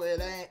to.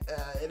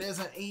 It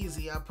isn't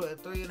easy. I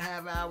put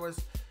 3.5 hours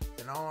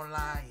in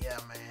online. Yeah,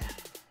 man.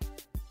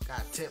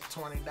 Got tipped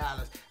 $20.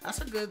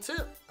 That's a good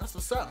tip. That's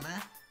what's up,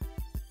 man.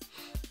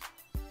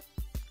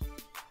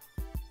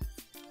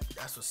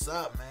 That's what's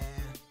up,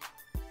 man.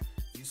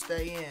 You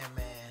stay in,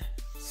 man.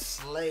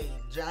 Slade.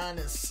 John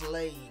is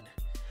Slade.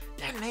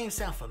 That name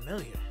sound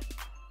familiar.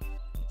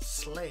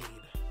 Slade.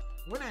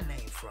 Where that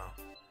name from?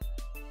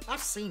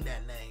 I've seen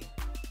that name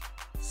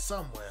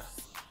somewhere.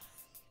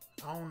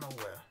 I don't know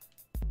where.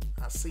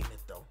 I seen it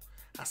though.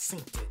 I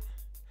synced it.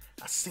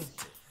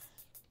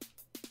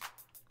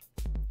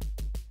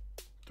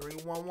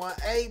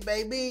 3118,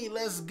 baby.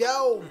 Let's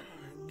go.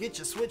 Get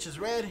your switches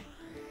ready.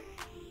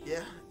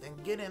 Yeah,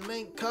 and get in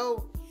link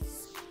code.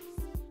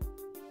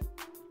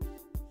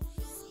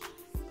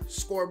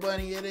 Score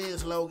Bunny it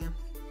is, Logan.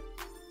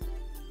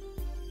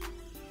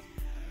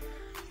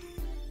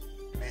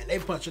 Man, they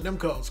punching them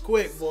codes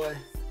quick, boy.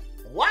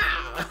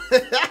 Wow.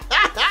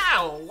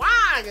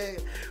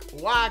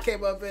 Why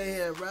came up in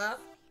here, bro?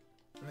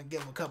 I'm gonna give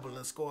them a couple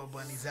of Score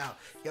Bunnies out.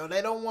 Yo,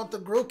 they don't want the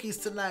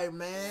Grookies tonight,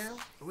 man.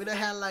 We done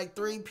had like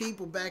 3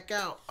 people back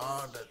out.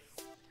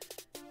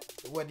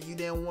 What, you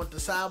didn't want the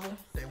Sobble?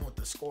 They want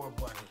the Score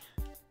Bunny.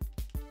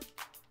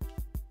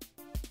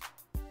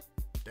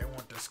 They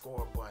want the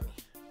Score Bunny.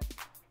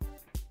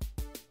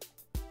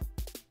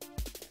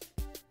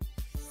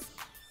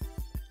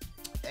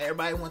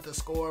 Everybody want the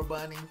Score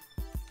Bunny.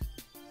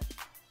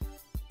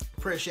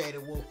 Appreciate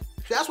it, Wolf.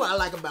 That's what I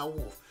like about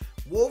Wolf.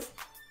 Wolf,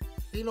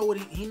 he know what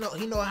he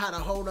know how to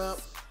hold up.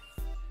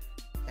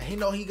 And he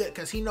know he good,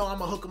 cause he know I'm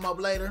gonna hook him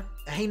up later.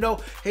 And he know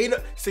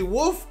see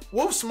Wolf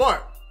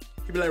smart.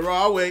 He be like,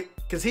 Raw, I'll wait.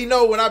 Cause he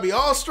know when I be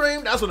all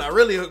streamed, that's when I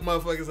really hook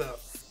motherfuckers up.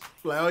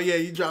 Like, oh yeah,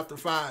 you dropped the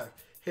 5.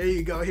 Here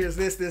you go. Here's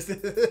this.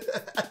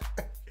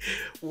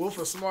 Wolf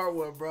a smart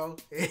one, bro.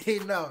 He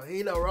know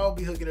Raw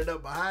be hooking it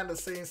up behind the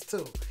scenes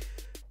too.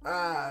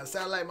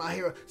 Sound like my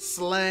hero.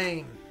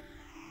 Slang.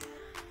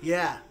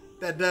 Yeah,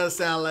 that does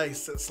sound like,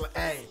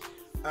 hey,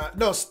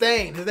 No,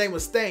 Stain. His name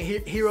was Stain.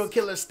 Hero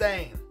Killer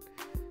Stain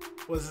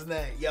was his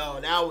name. Yo,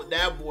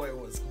 that boy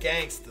was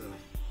gangster.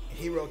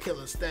 Hero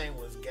Killer Stain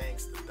was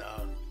gangster,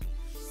 dog.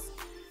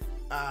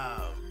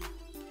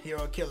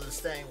 Hero Killer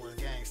Stain was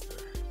gangster.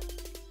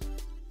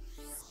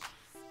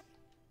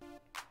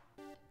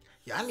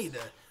 Yeah, I need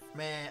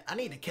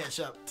to catch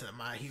up to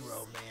My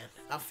Hero, man.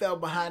 I fell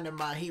behind in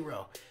My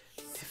Hero.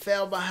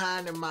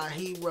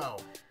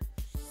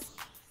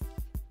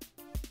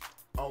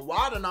 Oh,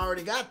 Walden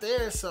already got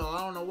there, so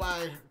I don't know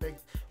why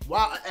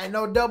and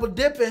no double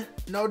dipping.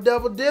 No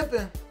double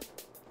dipping.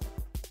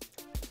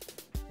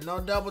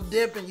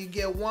 You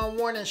get one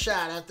warning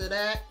shot. After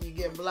that, you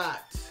get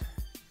blocked.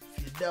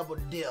 If you double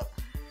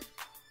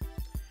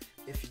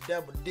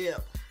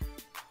dip.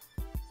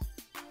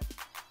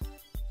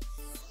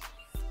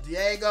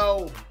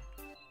 Diego,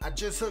 I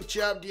just hooked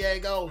you up,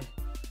 Diego.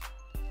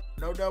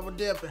 No double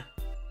dipping.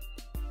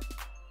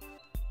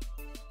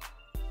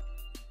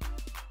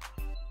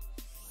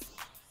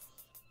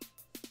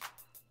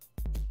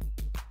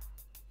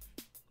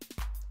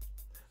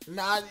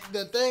 Nah,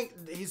 the thing,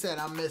 he said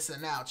I'm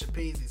missing out.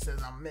 Chapeasy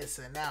says I'm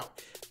missing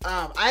out.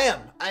 I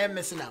am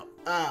missing out.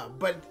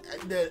 But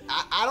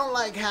I don't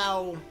like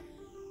how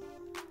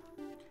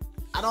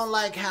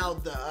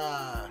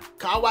the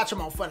I watch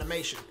them on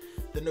Funimation,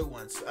 the new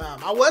ones.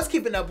 I was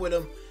keeping up with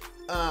them,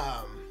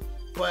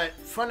 but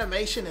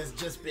Funimation has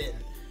just been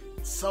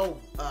so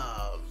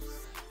I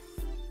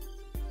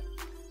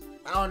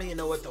don't even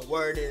know what the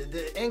word is.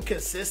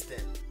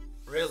 Inconsistent,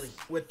 really,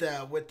 with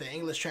the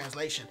English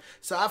translation.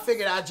 So I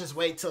figured I'd just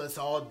wait till it's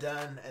all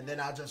done and then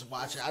I'll just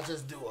watch it. I'll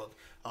just do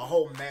a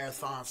whole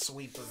marathon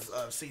sweep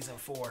of season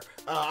 4.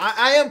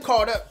 I am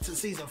caught up to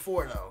season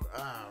 4 though.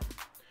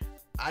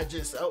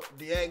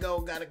 Diego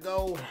gotta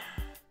go.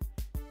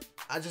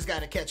 I just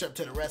gotta catch up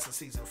to the rest of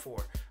season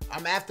 4.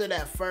 I'm after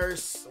that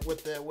first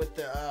with the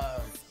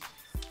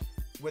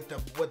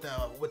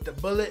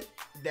bullet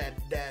that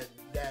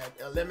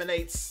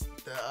eliminates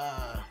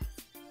the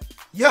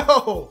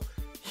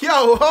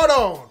Yo, hold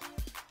on.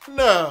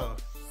 No.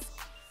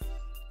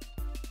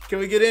 Can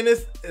we get in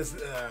this?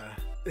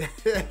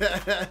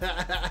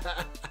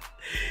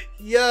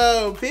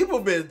 Yo, people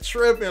been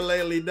tripping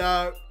lately,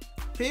 dog.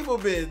 People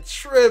been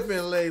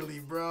tripping lately,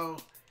 bro.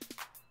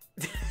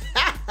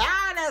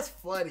 That's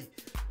funny.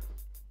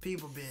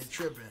 People been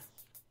tripping.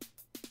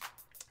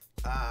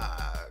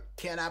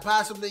 Can I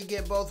possibly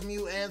get both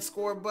Mew and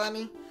Score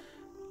Bunny?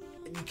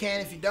 You can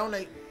if you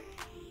donate.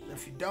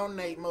 If you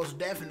donate, most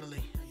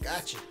definitely.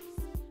 Gotcha.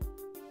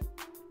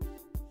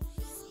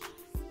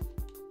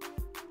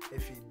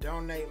 If you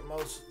donate,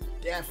 most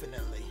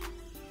definitely.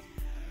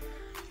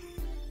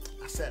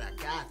 I said I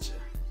gotcha.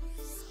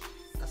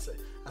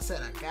 I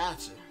said I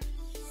gotcha.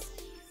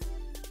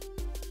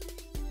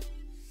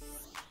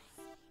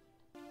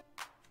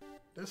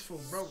 This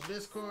fool broke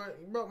Discord.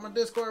 You broke my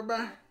Discord,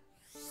 bro.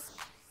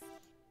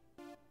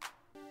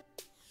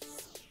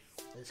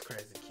 These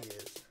crazy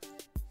kids.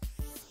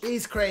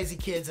 These crazy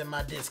kids in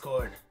my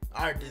Discord.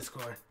 Our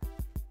Discord.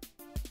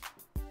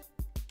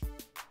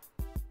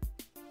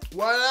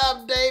 What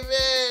up,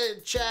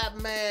 David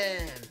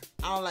Chapman?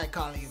 I don't like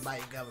calling you by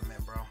your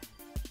government, bro.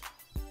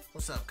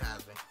 What's up,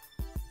 Cosby?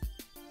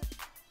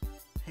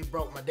 He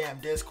broke my damn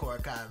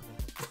Discord, Cosby.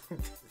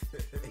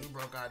 He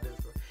broke our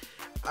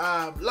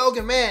Discord.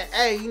 Logan, man,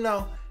 hey, you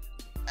know,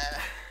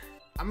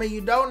 I mean,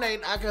 you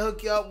donate, I can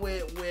hook you up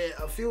with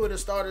a few of the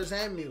starters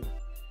and Mew.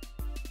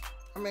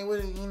 I mean,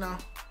 you know.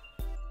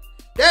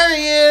 There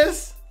he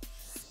is.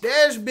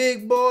 There's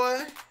Big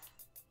Boy.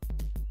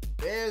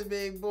 There's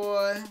Big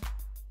Boy.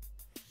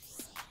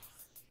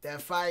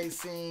 That fight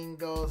scene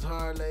goes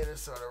hard later,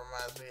 sort of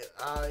reminds me of,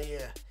 oh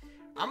yeah.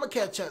 I'm gonna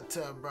catch up to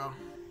it, bro.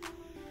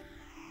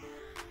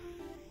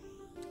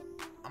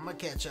 I'm gonna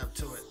catch up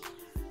to it.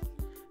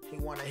 He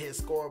wanna hit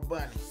Score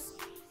Bunny.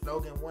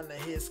 Logan wanna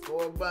hit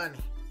Score Bunny.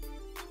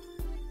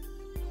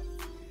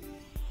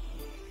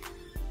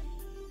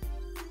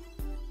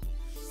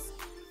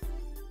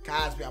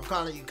 Cosby, I'm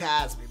calling you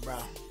Cosby, bro.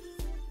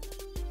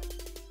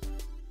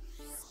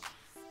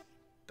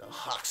 The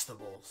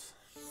Huxtables.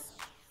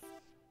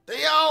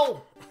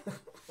 Theo!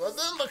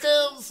 What's in the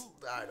kills?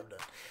 Alright, I'm done.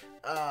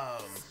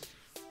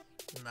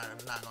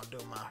 I'm not gonna do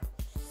my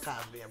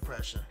Cosby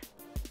impression.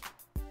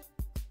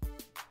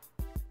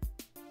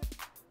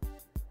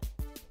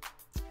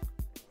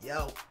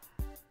 Yo.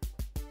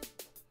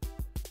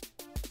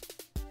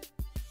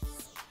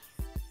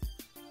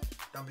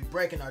 Don't be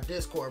breaking our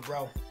Discord,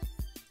 bro.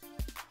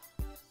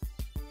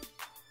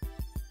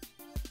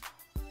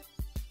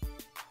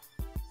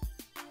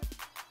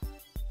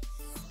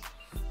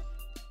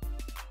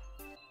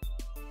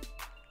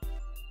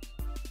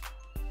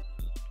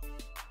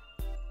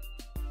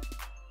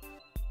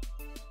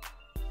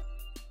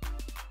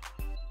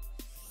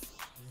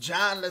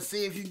 John, let's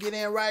see if you get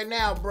in right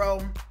now, bro.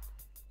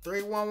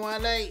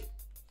 3118.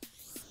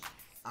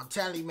 I'm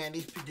telling you, man,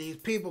 these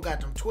people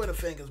got them Twitter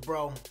fingers,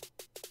 bro.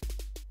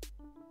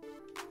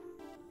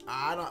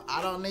 I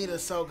don't need a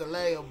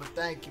Sogaleo, but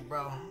thank you,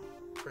 bro.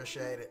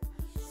 Appreciate it.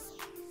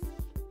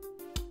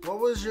 What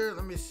was your?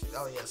 Let me see.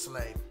 Oh yeah,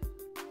 Slave.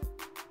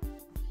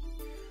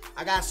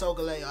 I got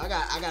Sogaleo. I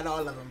got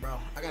all of them, bro.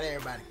 I got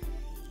everybody.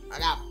 I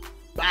got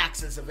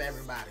boxes of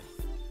everybody.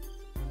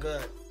 I'm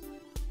good.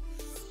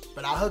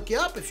 But I'll hook you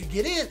up if you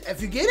get in.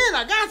 If you get in,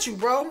 I got you,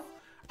 bro.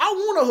 I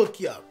want to hook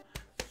you up.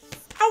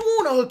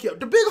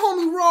 The big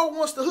homie Raw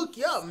wants to hook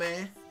you up,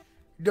 man.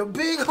 The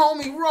big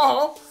homie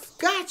Raw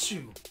got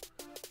you.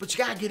 But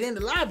you got to get in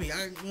the lobby.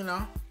 You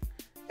know.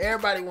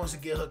 Everybody wants to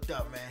get hooked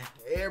up, man.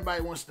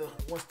 Everybody wants to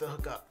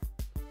hook up.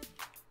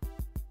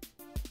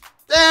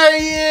 There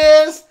he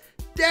is.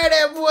 There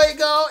that boy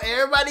go.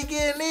 Everybody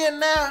getting in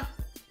now.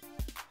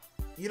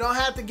 You don't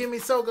have to give me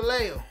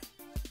Sogaleo.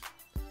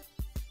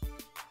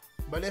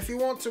 But if you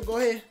want to, go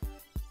ahead.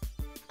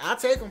 I'll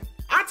take him.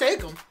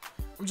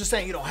 I'm just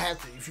saying you don't have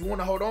to. If you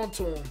want to hold on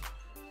to him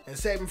and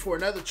save him for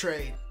another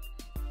trade,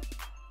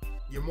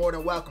 you're more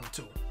than welcome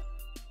to.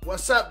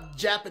 What's up,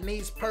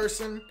 Japanese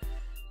person?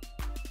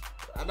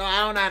 I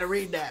don't know how to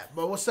read that,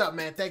 but what's up,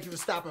 man? Thank you for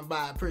stopping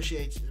by. I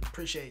appreciate you,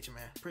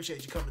 man.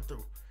 Appreciate you coming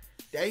through.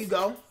 There you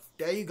go.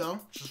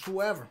 Just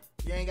whoever.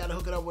 You ain't got to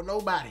hook it up with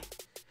nobody.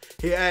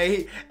 Yeah,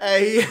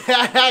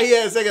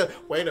 second.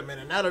 Wait a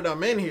minute. Now that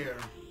I'm in here,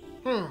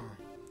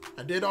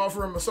 I did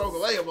offer him a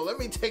Sogaleo, but let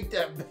me take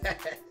that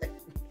back.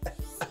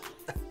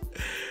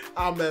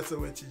 I'm messing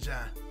with you,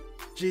 John.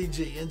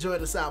 GG. Enjoy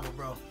the salvo,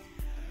 bro.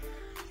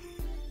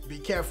 Be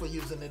careful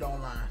using it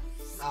online.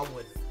 I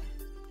wouldn't.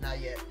 Not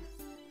yet.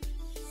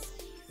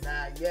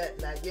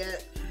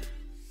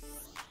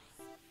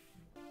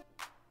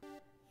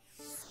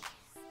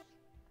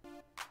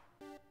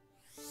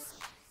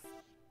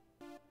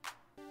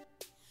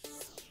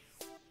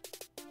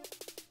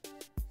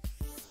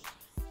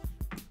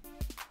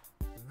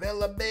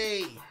 Villa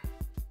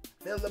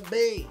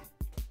B.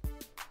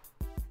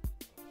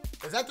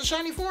 Is that the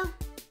shiny form?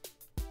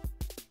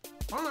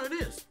 Oh, it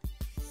is.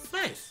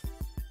 Nice.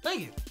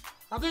 Thank you.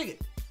 I'll take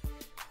it.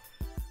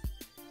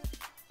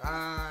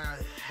 I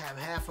have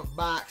half a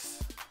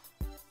box.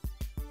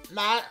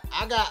 Nah,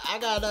 I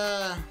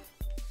got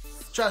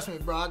trust me,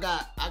 bro, I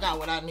got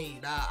what I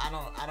need. I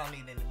don't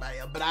need anybody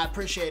else. But I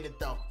appreciate it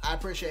though. I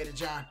appreciate it,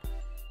 John.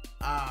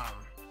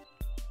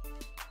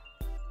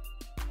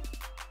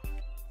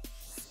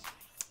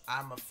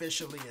 I'm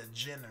officially a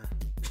Jenner.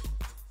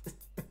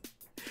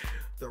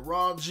 The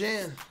Raw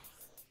Gen.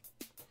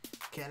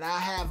 Can I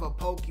have a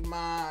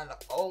Pokemon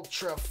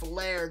Ultra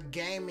Flare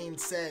Gaming?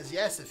 Says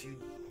yes if you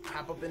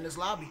hop up in this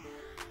lobby.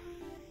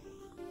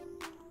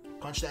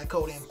 Punch that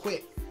code in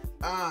quick.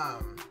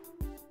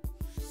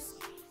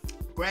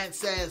 Grant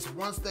says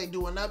once they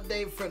do an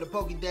update for the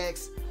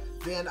Pokédex,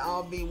 then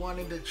I'll be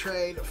wanting to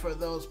trade for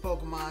those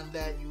Pokemon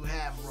that you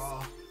have,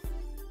 Raw.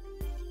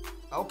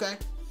 Okay.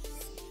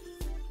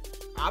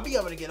 I'll be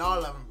able to get all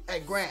of them. Hey,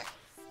 Grant,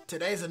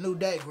 today's a new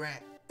day,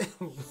 Grant.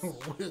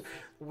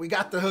 we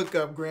got the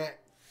hookup, Grant.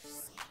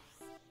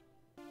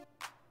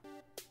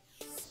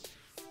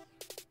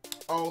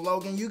 Oh,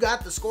 Logan, you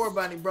got the score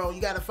bunny, bro.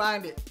 You got to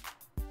find it.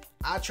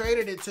 I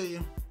traded it to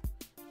you.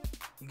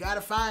 You got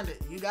to find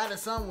it. You got it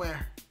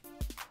somewhere.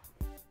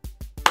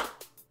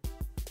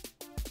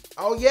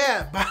 Oh,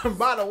 yeah.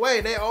 By the way,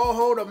 they all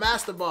hold a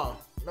Master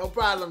Ball. No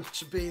problem,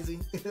 Chapeasy.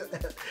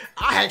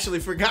 I actually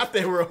forgot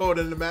they were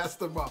holding the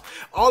Master Ball.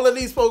 All of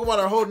these Pokemon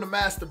are holding the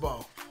Master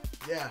Ball.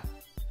 Yeah.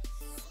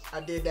 I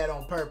did that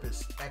on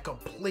purpose. I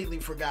completely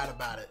forgot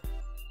about it.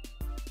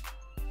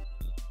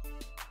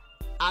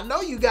 I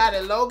know you got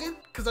it, Logan,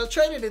 because I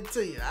traded it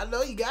to you. I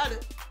know you got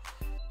it.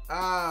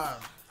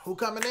 Who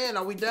coming in?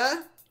 Are we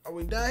done? Are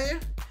we done here?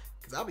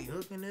 Because I'll be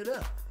hooking it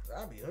up.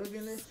 I'll be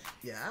hooking it.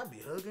 Yeah, I'll be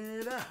hooking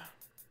it up.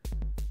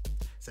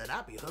 Said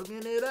I'll be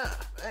hooking it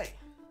up. Hey.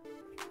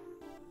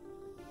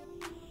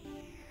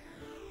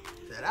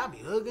 Said I'll be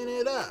hooking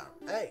it up.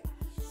 Hey.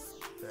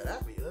 Said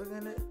I'll be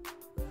hooking it.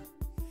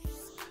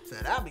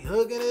 Said I'll be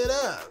hooking it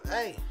up.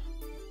 Hey.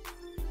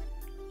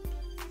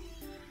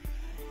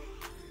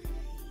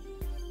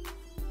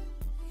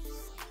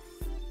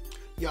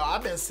 Yo,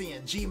 I've been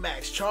seeing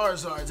G-Max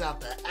Charizards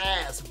out the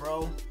ass,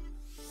 bro.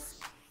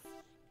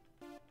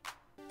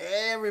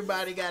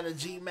 Everybody got a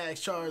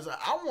G-Max Charizard.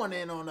 I want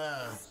in on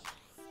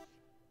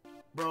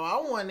bro, I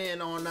want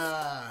in on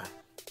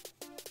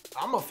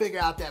I'm gonna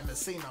figure out that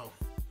Messino.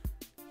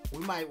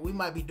 We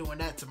might be doing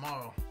that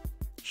tomorrow.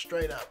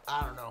 Straight up.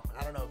 I don't know.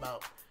 I don't know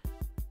about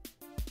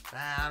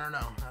I don't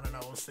know.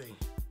 We'll see.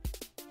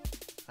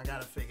 I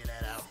gotta figure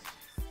that out.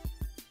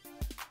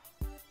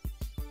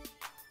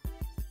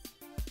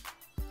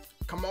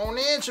 Come on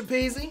in,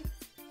 Chapeasy.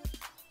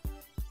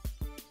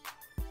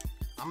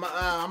 I'm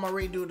gonna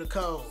redo the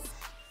code.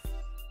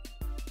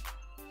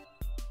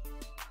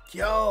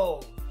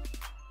 Yo,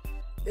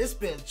 it's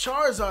been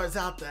Charizards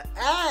out the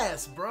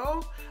ass,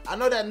 bro. I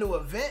know that new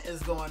event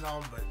is going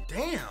on, but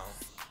damn.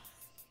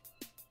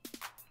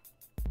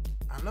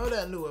 I know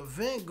that new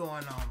event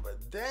going on,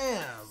 but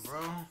damn,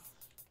 bro.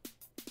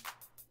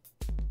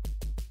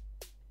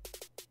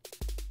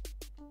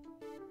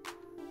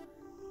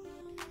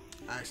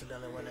 I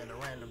accidentally went in a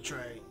random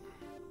trade.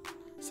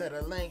 Set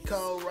a link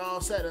code, Raw.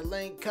 Set a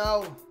link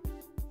code.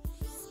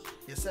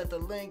 You set the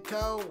link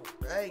code.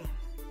 Hey.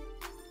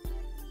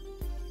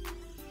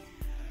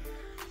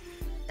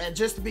 And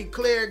just to be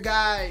clear,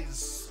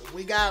 guys,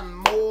 we got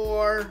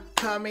more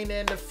coming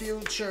in the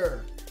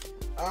future.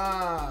 We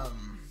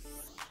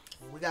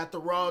got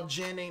the raw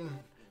ginning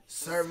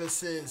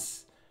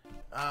services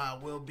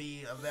will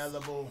be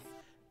available.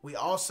 We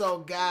also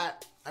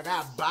got, I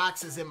got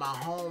boxes in my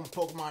home,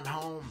 Pokemon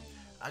home.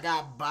 I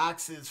got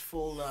boxes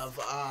full of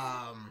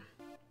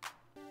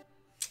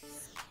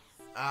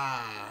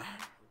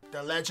the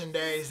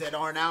legendaries that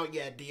aren't out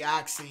yet.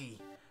 Deoxy.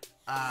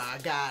 I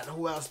got,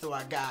 who else do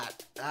I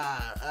got?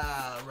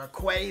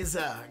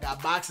 Rayquaza. I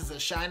got boxes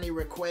of shiny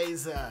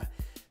Rayquaza.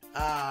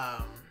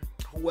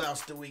 Who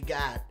else do we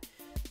got?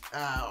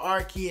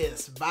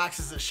 Arceus.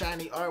 Boxes of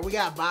shiny Arceus. We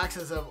got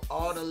boxes of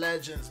all the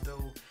legends,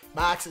 dude.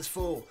 Boxes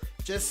full.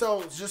 Just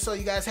so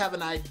you guys have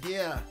an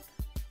idea,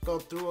 go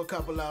through a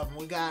couple of them.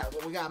 We got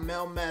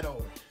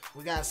Melmetal.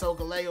 We got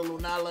Solgaleo,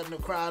 Lunala,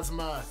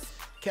 Necrozma,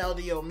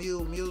 Keldeo,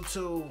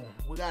 Mewtwo.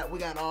 We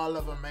got all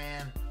of them,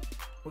 man.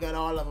 We got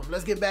all of them.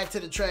 Let's get back to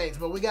the trades,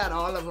 but we got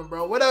all of them,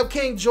 bro. What up,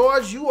 King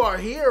George? You are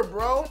here,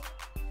 bro.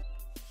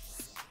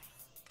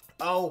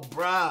 Oh,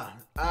 bruh.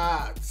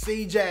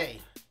 CJ.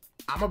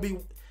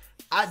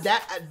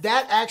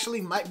 That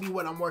actually might be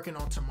what I'm working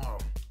on tomorrow.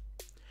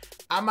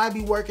 I might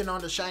be working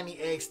on the shiny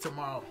eggs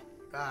tomorrow.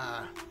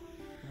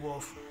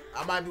 Wolf.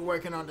 I might be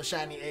working on the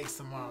shiny eggs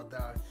tomorrow,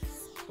 dog.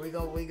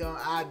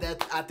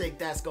 I think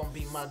that's gonna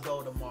be my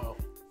goal tomorrow.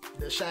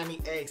 The shiny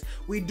eggs.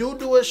 We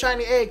do a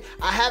shiny egg.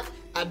 I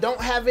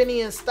don't have any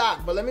in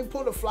stock, but let me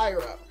pull the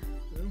flyer up.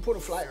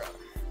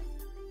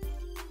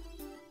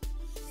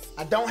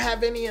 I don't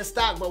have any in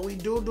stock, but we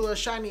do a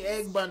shiny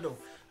egg bundle.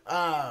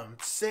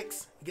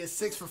 6. Get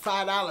 6 for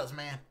 $5,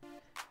 man.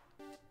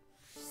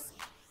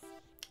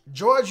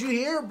 George, you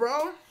here,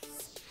 bro?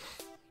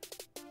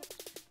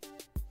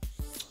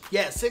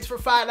 Yeah, 6 for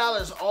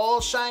 $5.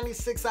 All shiny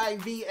 6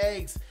 IV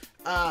eggs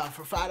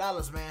for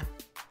 $5, man.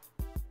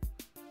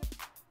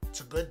 It's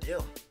a good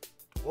deal.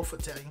 Wolf will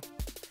tell you.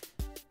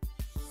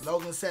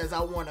 Logan says,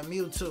 I want a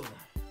Mewtwo.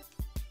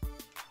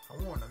 I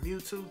want a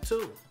Mewtwo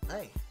too.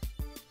 Hey,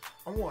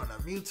 I want a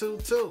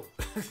Mewtwo too.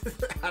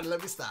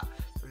 Let me stop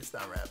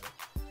rapping.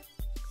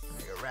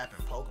 Nigga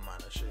rapping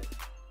Pokemon and shit.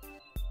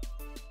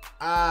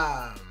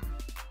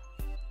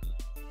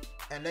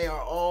 And they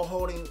are all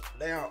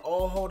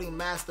holding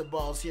Master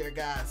Balls here,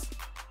 guys.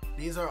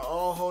 These are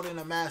all holding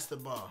a Master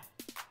Ball.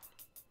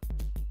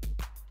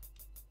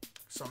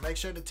 So make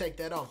sure to take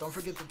that off. Don't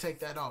forget to take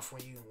that off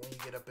when you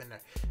get up in there.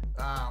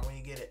 When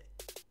you get it.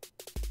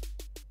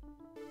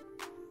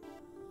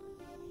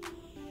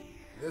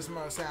 This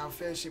might sound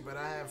fishy, but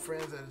I have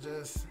friends that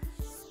just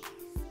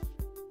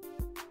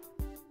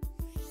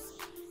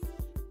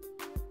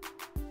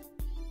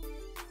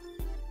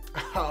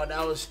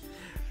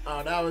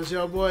that was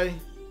your boy.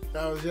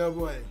 That was your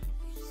boy.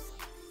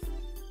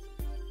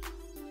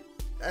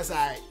 That's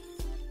alright.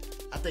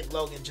 I think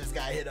Logan just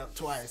got hit up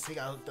twice. He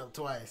got hooked up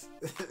twice.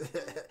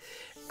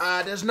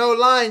 There's no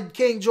line,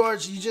 King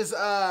George. You just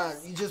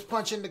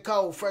punch in the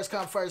code. First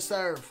come, first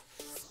serve.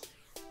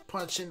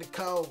 Punch in the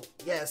code.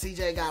 Yeah,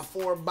 CJ got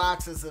 4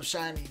 boxes of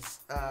shinies,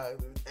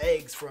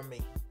 eggs from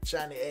me.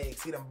 Shiny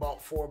eggs. He done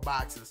bought 4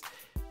 boxes.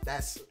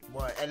 That's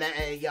what. And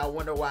y'all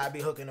wonder why I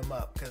be hooking him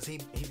up, cause he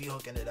be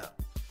hooking it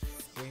up.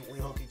 We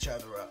hook each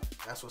other up.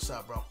 That's what's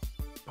up, bro.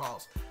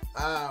 Pause.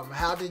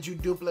 How did you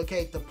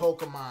duplicate the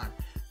Pokemon?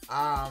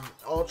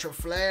 Ultra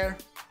Flare.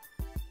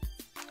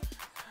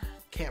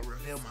 Can't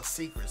reveal my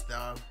secrets,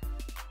 dog.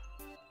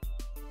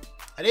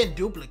 I didn't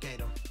duplicate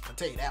them. I'll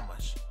tell you that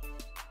much.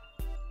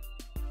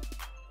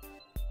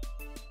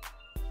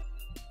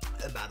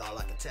 That's about all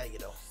I can tell you,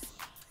 though.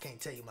 Can't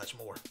tell you much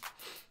more.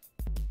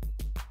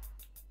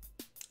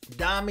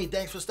 Dami,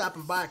 thanks for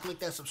stopping by. Click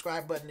that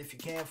subscribe button if you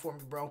can for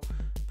me, bro.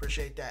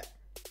 Appreciate that.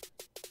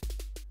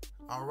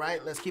 All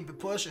right, let's keep it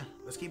pushing.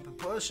 Let's keep it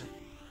pushing.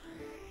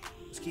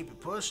 Let's keep it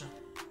pushing.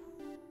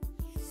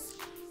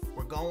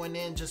 We're going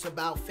in just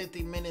about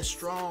 50 minutes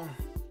strong.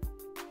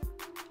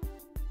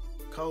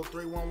 Code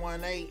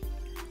 3118.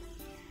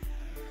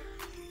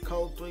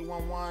 Code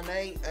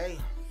 3118. Hey.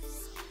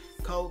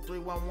 Code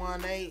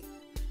 3118.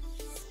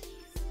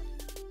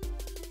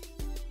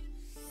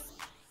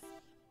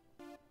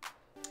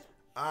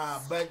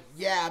 But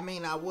yeah, I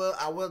mean, I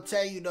will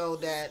tell you though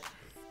that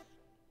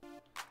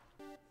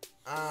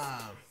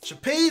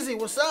Chapeasy,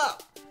 what's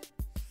up?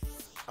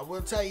 I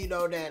will tell you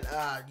though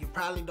that you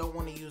probably don't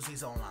want to use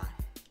these online.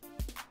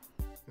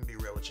 Let me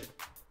be real with you.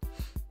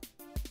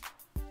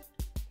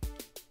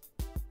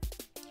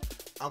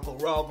 Uncle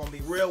Raw gonna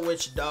be real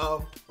with you,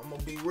 dog. I'm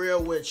gonna be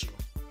real with you.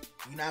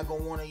 You're not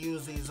gonna want to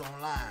use these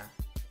online.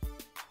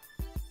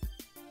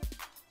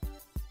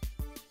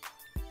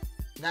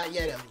 Not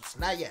yet, at least.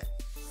 Not yet.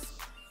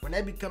 When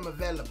they become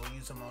available,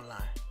 use them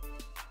online.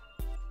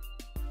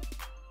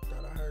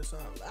 Thought I heard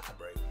something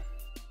vibrating.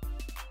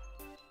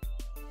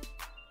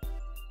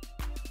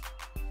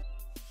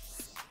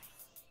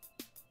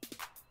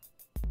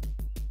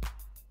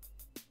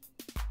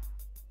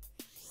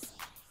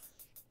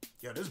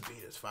 Yo, this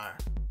beat is fire.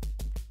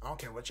 I don't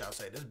care what y'all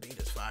say. This beat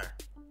is fire.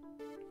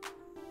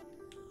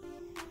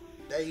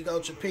 There you go,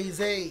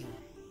 Trapeze.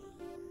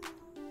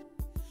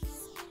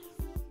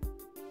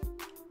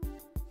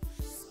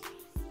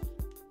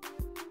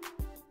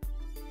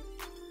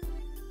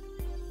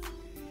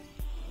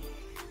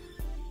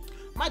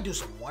 Might do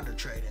some wonder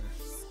trading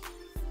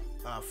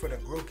for the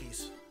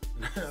Grookies.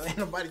 Ain't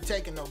nobody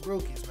taking no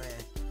Grookies, man.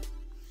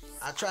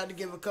 I tried to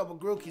give a couple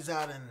Grookies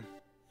out and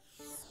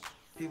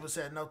people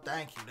said no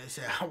thank you. They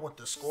said I want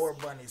the score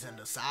bunnies and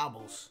the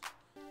Sobbles,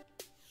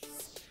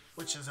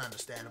 which is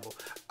understandable.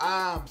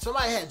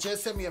 Somebody had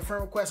just sent me a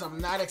friend request.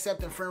 I'm not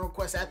accepting friend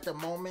requests at the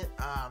moment.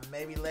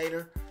 Maybe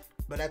later,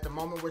 but at the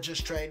moment we're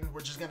just trading.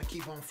 We're just gonna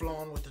keep on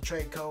flowing with the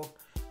trade code.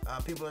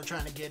 People are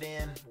trying to get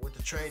in with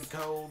the trade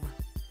code,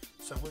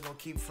 so we're gonna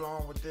keep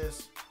flowing with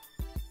this.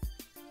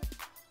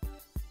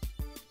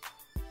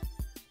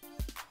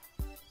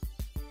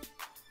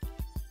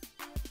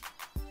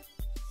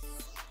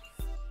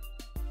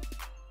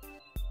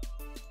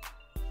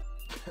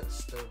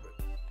 Stupid.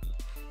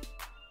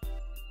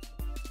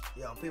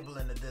 Yo, people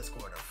in the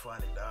Discord are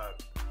funny,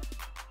 dog.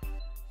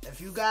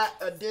 If you got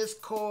a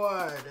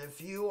Discord,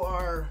 if you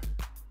are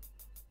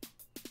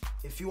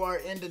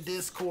in the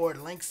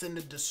Discord, links in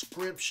the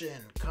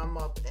description. Come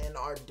up in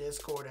our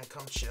Discord and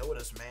come chill with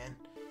us, man.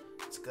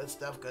 It's good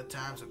stuff, good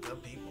times with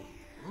good people.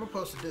 I'm gonna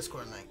post the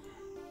Discord link.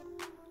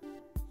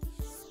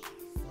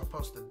 I'm gonna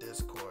post the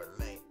Discord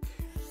link.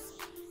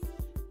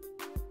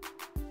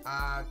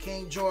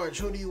 King George,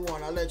 who do you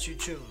want? I'll let you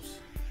choose.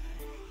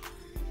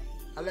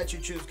 I'll let you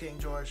choose, King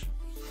George.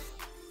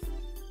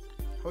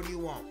 Who do you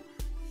want?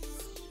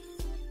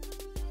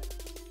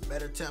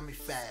 Better tell me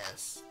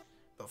fast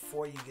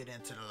before you get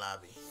into the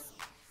lobby.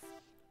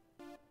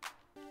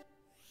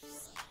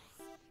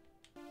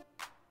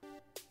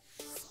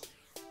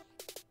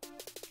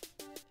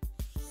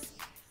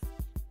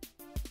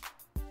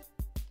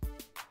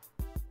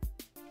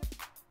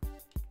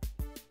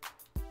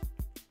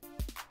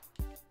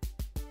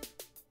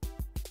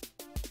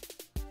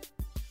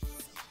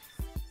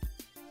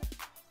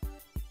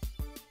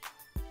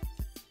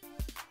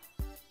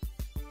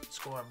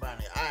 Score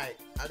bunny. Alright,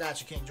 I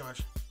got you, King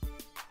George.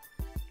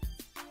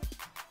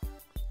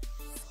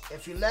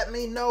 If you let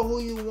me know who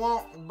you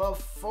want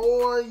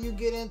before you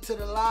get into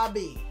the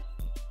lobby,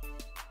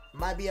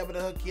 might be able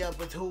to hook you up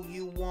with who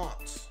you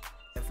want.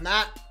 If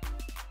not,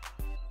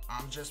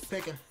 I'm just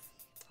picking.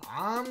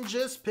 I'm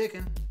just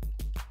picking.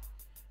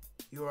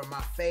 You are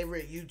my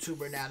favorite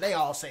YouTuber now. They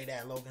all say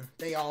that, Logan.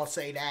 They all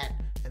say that,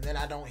 and then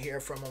I don't hear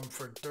from them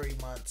for 3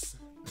 months.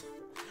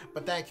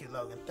 But thank you,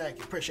 Logan. Thank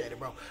you. Appreciate it,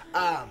 bro.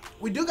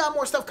 We do got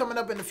more stuff coming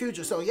up in the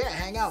future. So, yeah,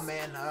 hang out,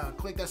 man.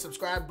 Click that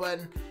subscribe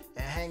button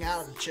and hang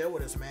out and chill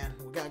with us, man.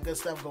 We got good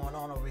stuff going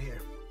on over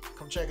here.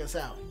 Come check us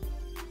out.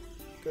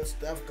 Good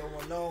stuff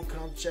going on.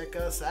 Come check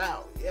us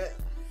out. Yeah.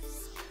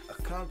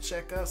 Come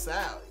check us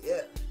out.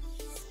 Yeah.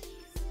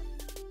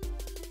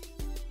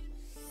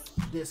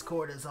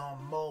 Discord is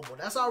on mobile.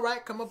 That's all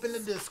right. Come up in the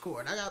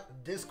Discord. I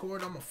got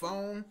Discord on my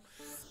phone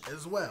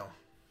as well.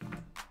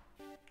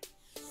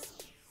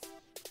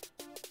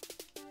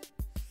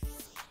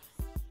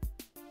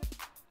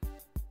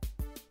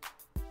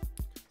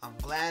 I'm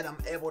glad I'm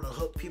able to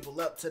hook people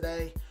up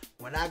today.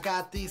 When I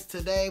got these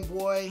today,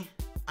 boy,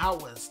 I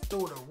was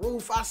through the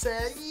roof. I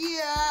said,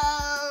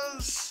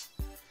 yes,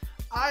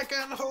 I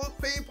can hook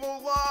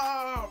people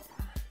up.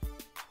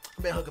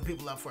 I've been hooking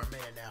people up for a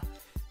minute now.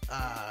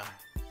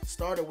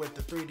 Started with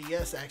the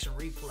 3DS Action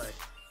Replay.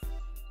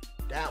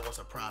 That was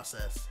a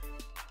process.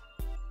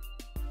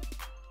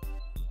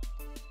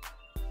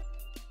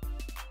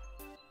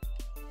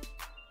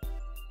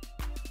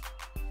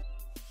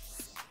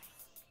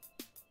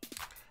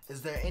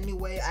 Is there any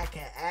way I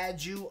can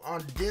add you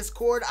on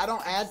Discord? I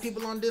don't add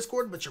people on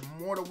Discord, but you're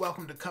more than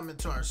welcome to come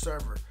into our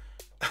server.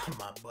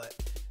 My butt.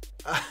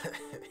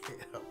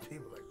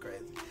 People are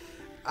crazy.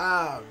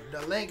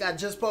 The link, I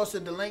just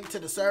posted the link to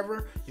the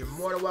server. You're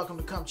more than welcome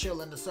to come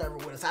chill in the server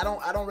with us. I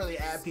don't really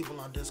add people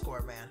on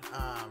Discord, man.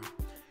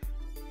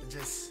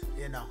 Just,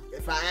 you know,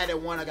 if I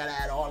added one, I gotta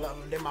add all of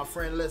them. Then my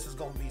friend list is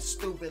gonna be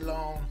stupid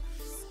long.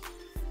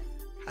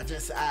 I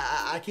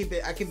keep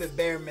it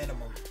bare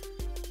minimum.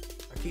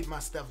 I keep my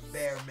stuff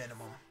bare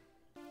minimum.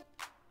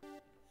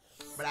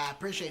 But I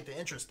appreciate the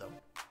interest though.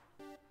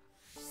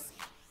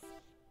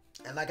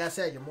 And like I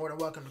said, you're more than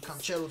welcome to come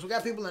chill. We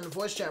got people in the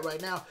voice chat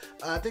right now.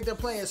 I think they're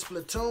playing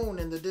Splatoon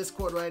in the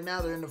Discord right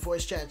now. They're in the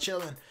voice chat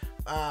chilling.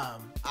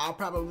 I'll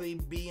probably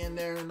be in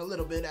there in a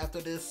little bit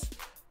after this.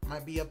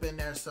 Might be up in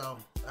there. So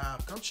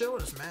come chill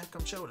with us, man.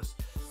 Come chill with us.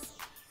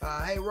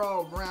 Hey,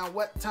 Raw Brown,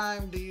 what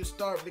time do you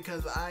start?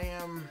 Because I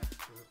am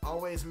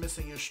always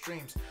missing your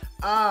streams.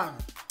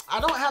 I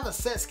don't have a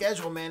set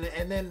schedule, man.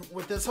 And then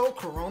with this whole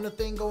Corona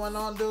thing going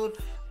on, dude,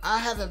 I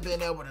haven't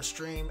been able to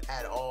stream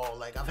at all.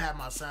 Like, I've had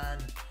my son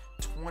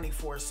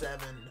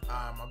 24/7.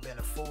 I've been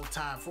a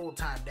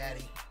full-time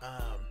daddy.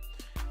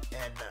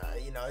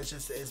 You know,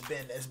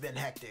 it's been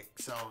hectic.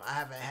 So I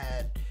haven't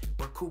had.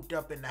 We're cooped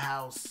up in the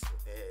house.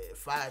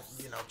 If I,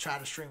 you know, try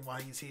to stream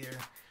while he's here,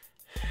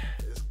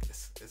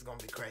 It's gonna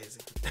be crazy.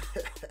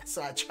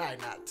 So I try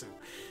not to.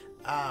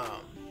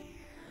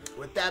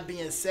 With that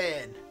being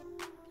said,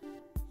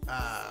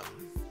 I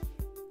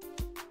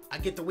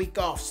get the week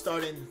off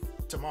starting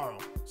tomorrow.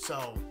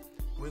 So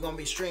we're gonna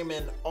be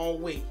streaming all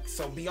week.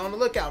 So be on the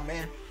lookout,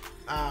 man.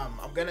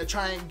 I'm gonna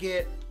try.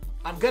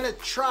 I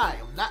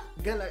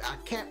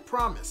can't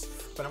promise,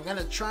 but I'm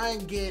gonna try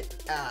and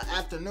get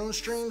afternoon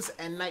streams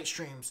and night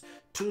streams.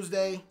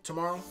 Tuesday,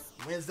 tomorrow,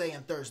 Wednesday,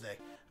 and Thursday.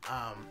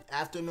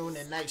 Afternoon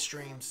and night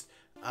streams.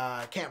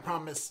 I can't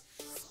promise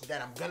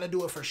that I'm gonna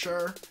do it for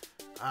sure.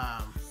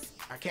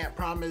 I can't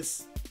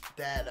promise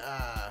that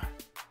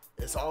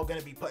it's all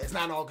gonna be. It's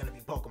not all gonna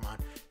be Pokemon.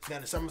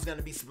 Someone's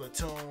gonna be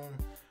Splatoon.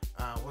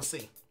 We'll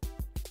see.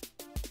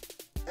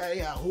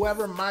 Yeah,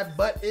 whoever my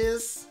butt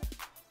is,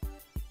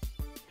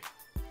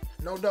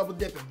 no double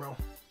dipping, bro.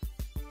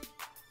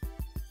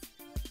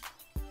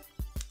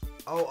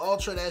 Oh,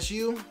 Ultra, that's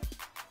you.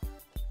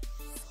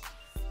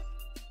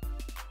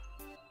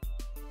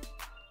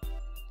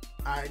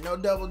 Alright, no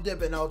double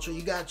dipping, Ultra.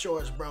 You got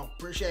yours, bro.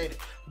 Appreciate it.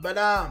 But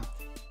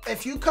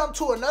if you come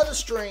to another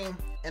stream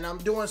and I'm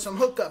doing some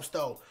hookups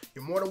though,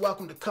 you're more than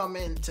welcome to come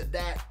into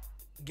that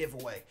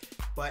giveaway.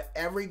 But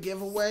every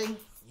giveaway,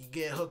 you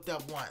get hooked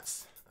up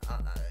once.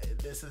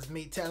 This is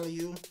me telling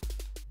you.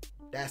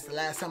 That's the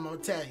last time I'm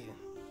gonna tell you.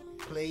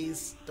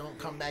 Please don't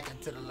come back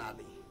into the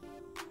lobby,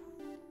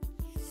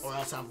 or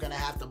else I'm gonna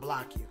have to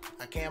block you.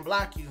 I can't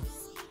block you.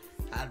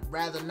 I'd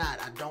rather not.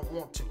 I don't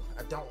want to.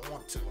 I don't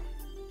want to.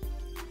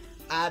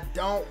 I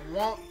don't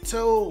want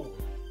to.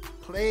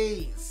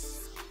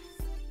 Please.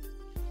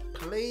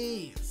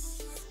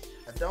 Please.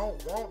 I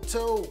don't want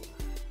to.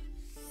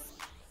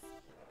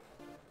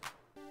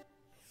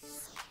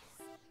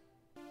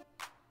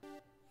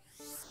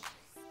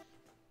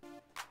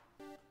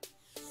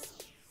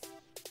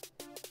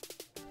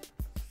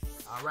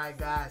 All right,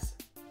 guys.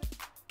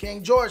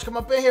 King George, come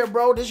up in here,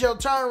 bro. This your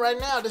turn right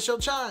now. This your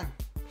time.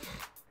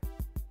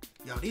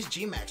 Yo, these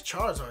G-Max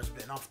Charizards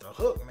been off the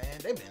hook, man.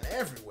 They've been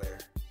everywhere.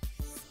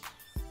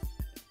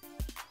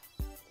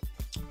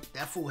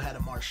 That fool had a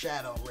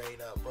Marshadow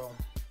raid up, bro.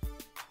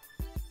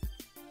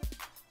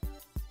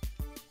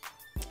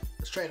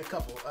 Let's trade a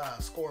couple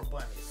score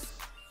bunnies.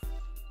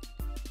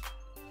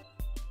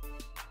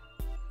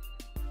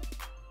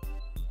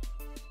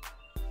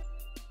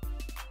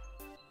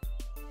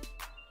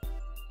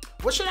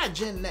 What should I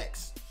gen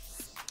next?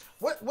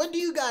 What do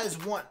you guys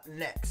want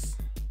next?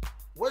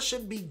 What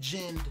should be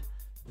genned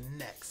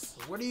next?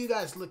 What are you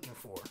guys looking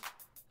for?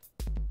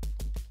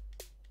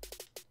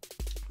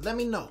 Let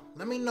me know.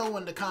 Let me know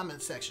in the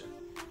comment section.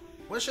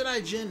 What should I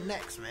gen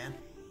next, man?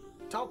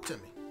 Talk to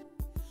me.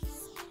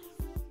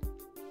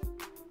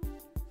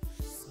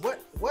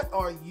 What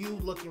are you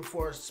looking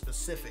for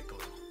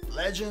specifically?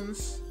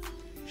 Legends?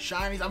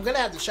 Shinies? I'm gonna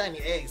have the shiny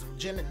eggs. I'm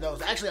genning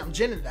those. Actually, I'm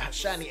genning the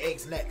shiny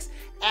eggs next.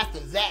 After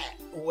that,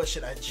 what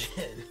should I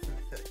gen?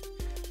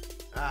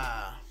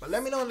 But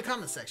let me know in the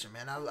comment section,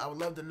 man. I would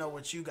love to know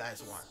what you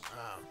guys want.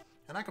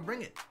 And I can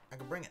bring it. I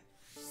can bring it.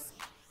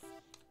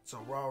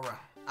 Zorora.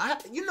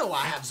 You know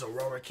I have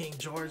Zorora, King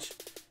George.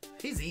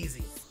 He's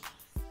easy.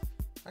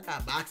 I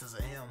got boxes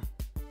of him.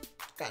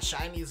 Got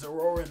shiny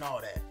Zorora and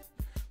all that.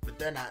 But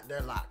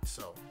they're locked,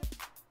 so.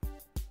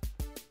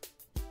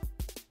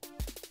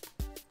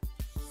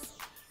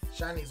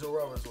 Shiny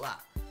Zorora's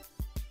locked.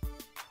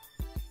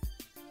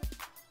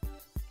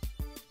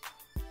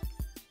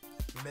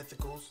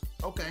 Mythicals.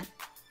 Okay.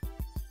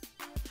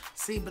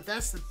 See, but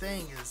that's the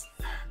thing is,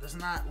 there's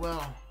not,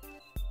 well,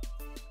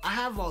 I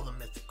have all the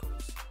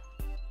mythicals.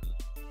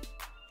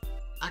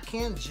 I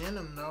can gen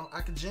them though. I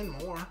could gen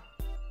more.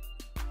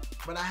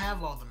 But I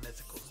have all the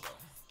mythicals though.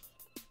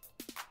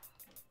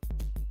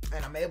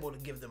 And I'm able to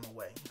give them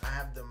away. I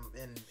have them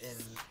in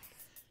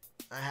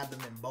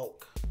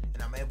bulk.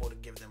 And I'm able to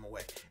give them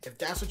away. If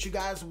that's what you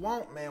guys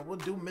want, man, we'll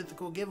do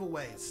mythical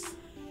giveaways.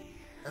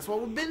 That's what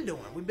we've been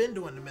doing. We've been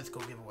doing the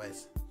mythical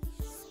giveaways.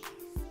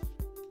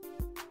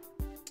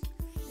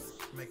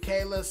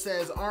 Michaela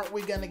says, aren't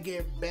we gonna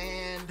get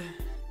banned?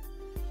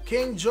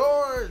 King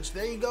George,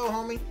 there you go,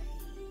 homie.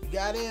 You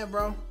got in,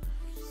 bro.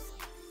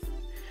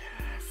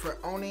 For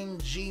owning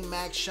G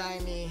Max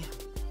Shiny.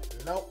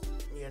 Nope,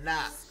 you're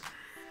not.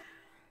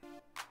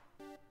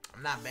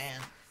 I'm not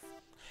banned.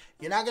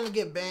 You're not gonna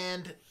get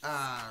banned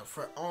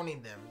for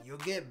owning them. You'll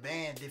get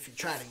banned if you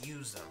try to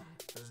use them.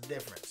 There's a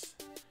difference.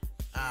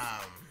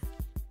 God,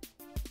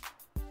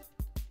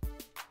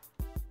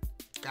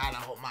 I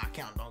hope my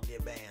account don't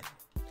get banned.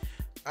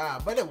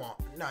 But it won't.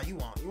 No, you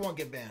won't. You won't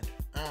get banned.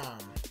 I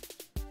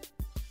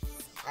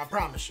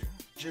promise you.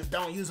 Just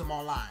don't use them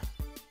online.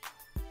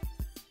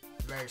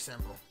 Very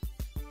simple.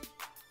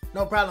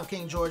 No problem,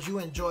 King George. You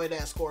enjoy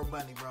that score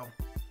bunny, bro.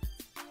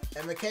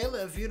 And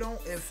Michaela, if you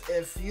don't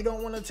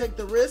want to take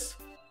the risk,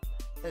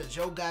 it's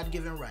your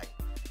God-given right.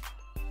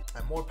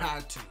 And more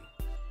power to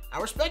you. I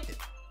respect it.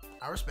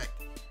 I respect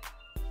it.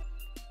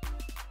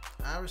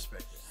 I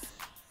respect it.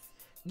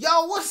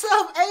 Yo, what's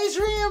up,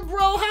 Adrian,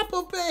 bro? Hop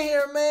up in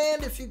here,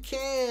 man, if you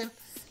can.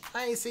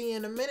 I ain't seen you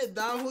in a minute,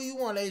 dog. Who you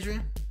want,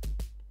 Adrian?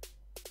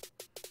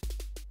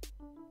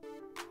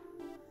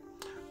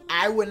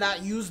 I would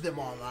not use them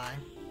online.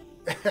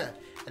 I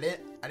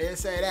didn't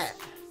say that.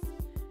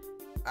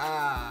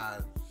 I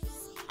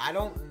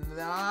don't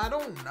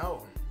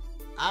know.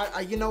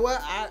 I you know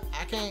what?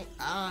 I can't.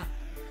 I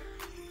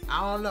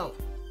don't know.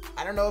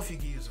 I don't know if you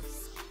can use them.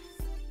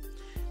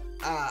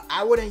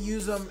 I wouldn't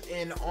use them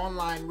in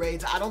online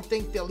raids. I don't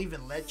think they'll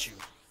even let you.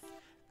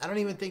 I don't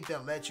even think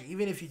they'll let you.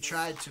 Even if you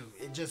tried to,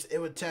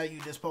 it would tell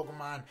you this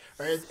Pokemon,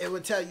 or it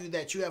would tell you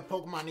that you have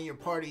Pokemon in your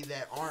party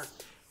that aren't,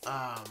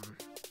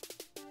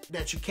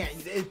 that you can't.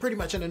 It's pretty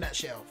much in a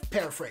nutshell,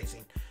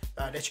 paraphrasing,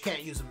 that you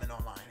can't use them in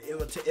online.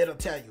 It'll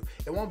tell you.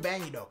 It won't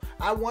ban you though.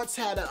 I once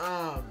had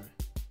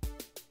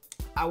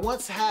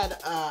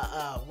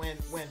when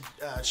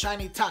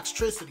Shiny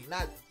Toxtricity,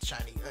 not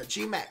Shiny,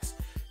 G-Max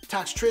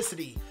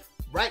Toxtricity,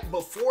 right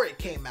before it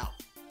came out.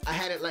 I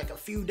had it like a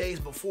few days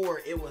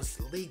before it was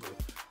legal.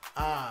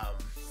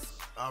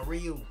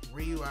 Ryu,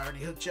 I already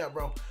hooked you up,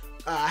 bro.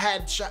 I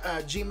had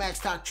G-Max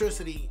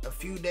Toxtricity a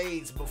few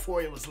days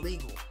before it was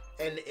legal,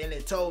 and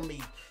it told me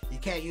you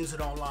can't use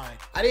it online.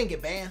 I didn't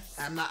get banned.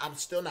 I'm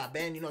still not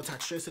banned. You know,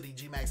 Toxtricity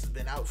G-Max has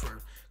been out for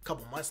a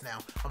couple months now.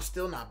 I'm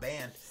still not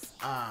banned.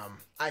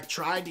 I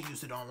tried to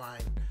use it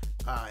online,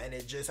 and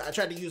I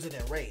tried to use it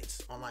in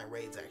raids, online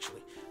raids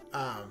actually.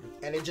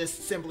 And it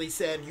just simply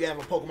said you have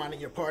a Pokemon in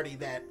your party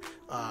that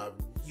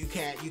you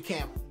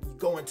can't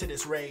go into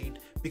this raid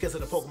because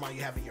of the Pokemon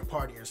you have in your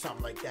party or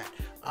something like that.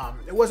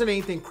 It wasn't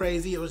anything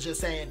crazy. It was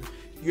just saying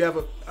you have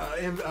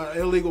a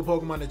illegal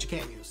Pokemon that you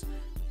can't use.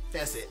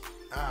 That's it.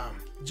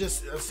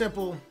 Just a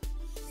simple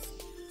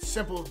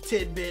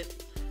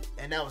tidbit,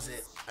 and that was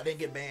it. I didn't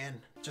get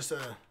banned. Just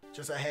a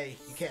hey,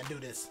 you can't do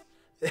this.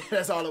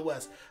 That's all it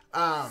was.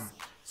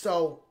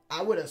 So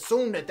I would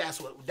assume that that's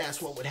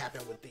what would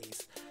happen with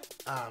these.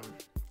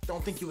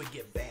 Don't think you would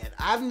get banned.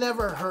 I've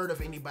never heard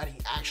of anybody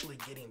actually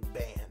getting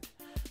banned.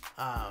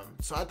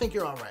 So I think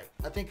you're all right.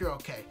 I think you're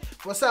okay.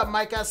 What's up,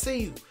 Mike? I see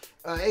you.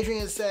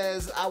 Adrian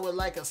says, I would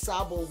like a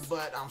Sabo,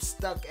 but I'm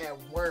stuck at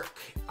work.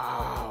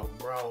 Oh,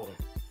 bro.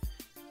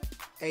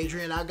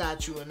 Adrian, I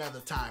got you another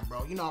time,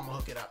 bro. You know I'm gonna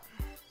hook it up.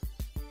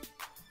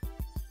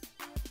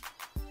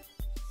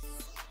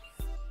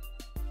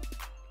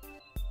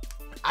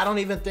 I don't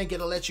even think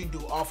it'll let you do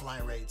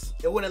offline raids.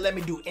 It wouldn't let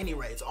me do any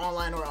raids,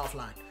 online or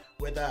offline,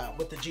 with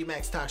the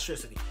G-Max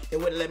Toxtricity. It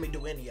wouldn't let me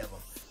do any of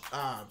them.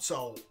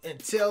 So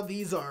until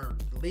these are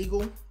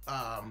legal,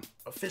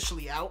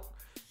 officially out,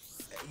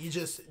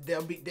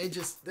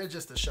 they're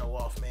just a show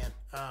off, man.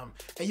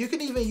 And you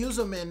can even use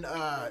them in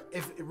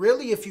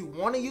if you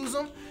want to use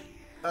them,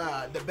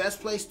 the best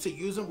place to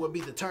use them would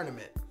be the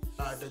tournament,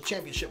 the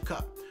Championship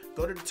Cup.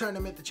 Go to the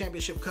tournament, the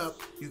Championship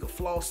Cup. You can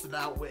floss it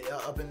out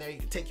up in there. You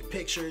can take your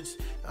pictures,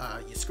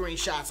 your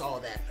screenshots, all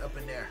that up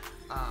in there.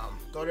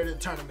 Go to the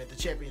tournament, the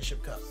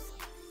Championship Cup.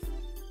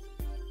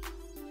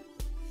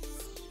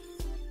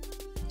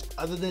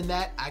 Other than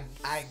that,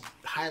 I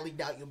highly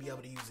doubt you'll be able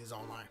to use these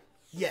online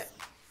yet.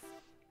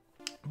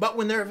 But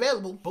when they're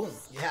available, boom,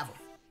 you have them.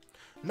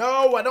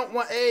 No, I don't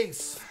want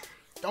eggs.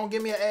 Don't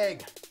give me an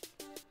egg.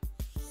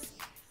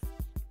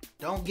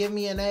 Don't give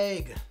me an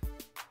egg.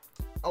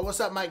 Oh,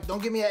 what's up, Mike?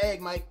 Don't give me an egg,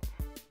 Mike.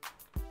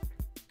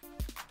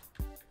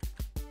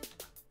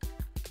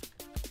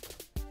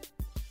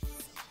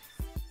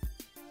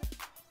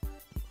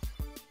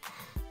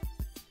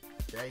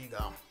 There you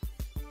go.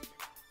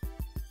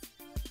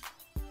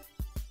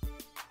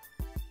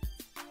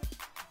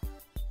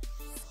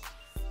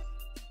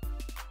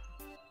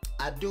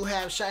 I do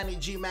have Shiny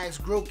G-Max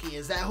Grookey.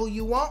 Is that who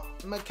you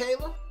want,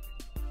 Michaela?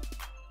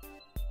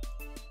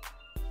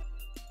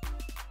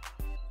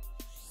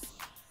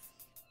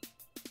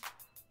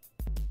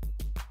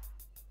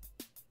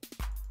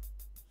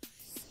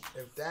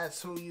 If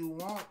that's who you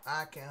want,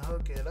 I can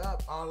hook it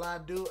up. All I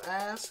do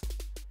ask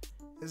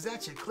is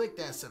that you click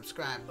that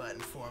subscribe button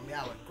for me.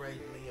 I would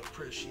greatly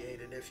appreciate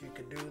it if you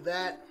could do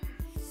that.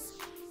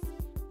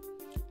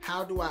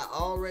 How do I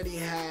already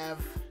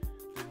have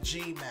the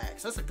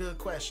G-Max? That's a good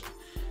question.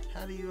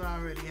 How do you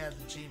already have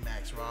the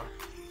G-Max, Raw?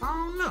 I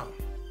don't know.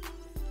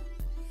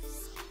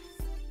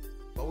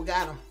 But we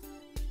got him.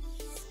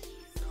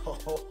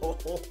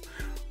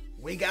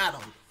 We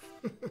got him.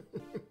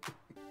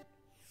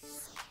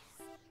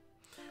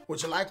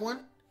 Would you like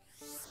one?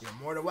 You're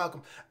more than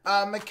welcome.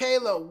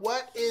 Michaela,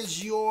 what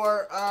is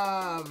your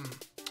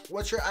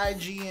what's your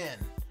IGN?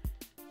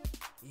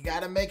 You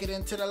gotta make it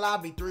into the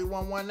lobby,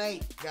 3118.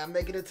 You gotta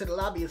make it into the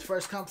lobby. It's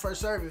first come,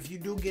 first serve. If you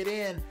do get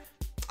in,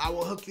 I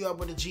will hook you up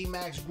with a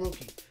G-Max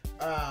Grookey.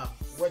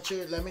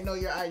 Let me know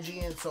your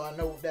IGN so I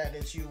know that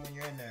it's you when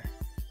you're in there.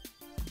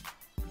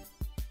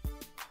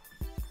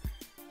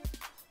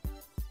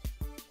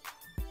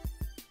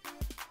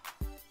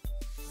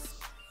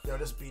 Yo,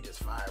 this beat is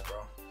fire,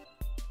 bro.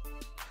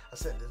 I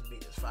said this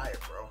beat is fire,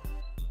 bro.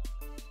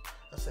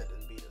 I said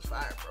this beat is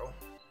fire, bro.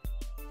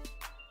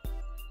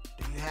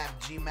 Do you have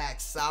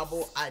G-Max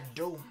Sabo? I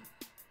do.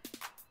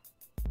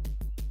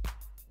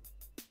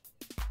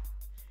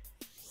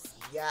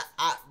 Yeah,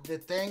 the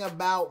thing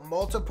about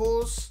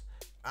multiples,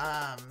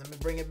 let me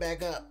bring it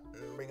back up.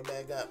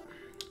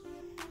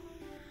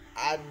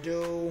 I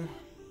do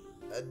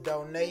a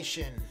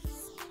donation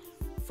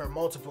for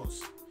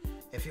multiples.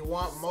 If you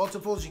want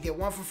multiples, you get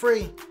one for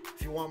free.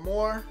 If you want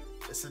more,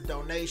 it's a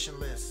donation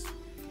list.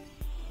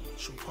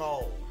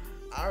 Chupal.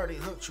 I already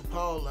hooked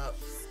Chupal up.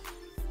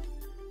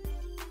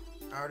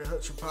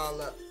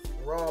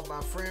 Raw,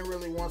 my friend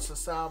really wants a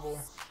Sable,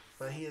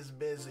 but he is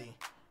busy.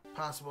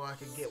 Possible I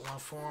could get one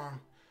for him.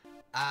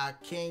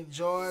 King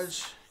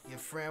George, your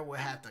friend will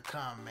have to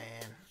come,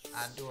 man.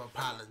 I do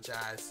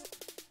apologize.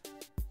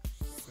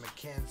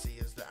 Mackenzie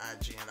is the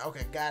IGN.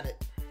 Okay, got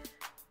it.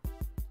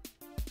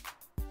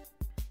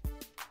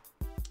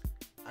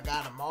 I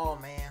got them all,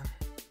 man.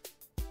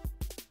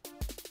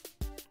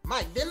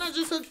 Mike, didn't I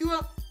just hook you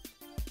up?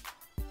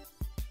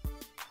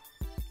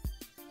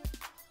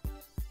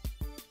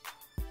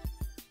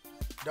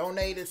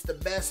 Donate, it's the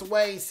best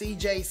way,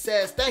 CJ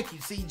says. Thank you,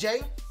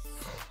 CJ.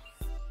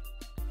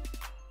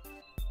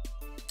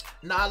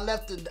 No, I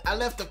left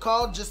the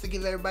call just to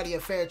give everybody a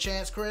fair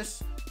chance,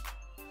 Chris.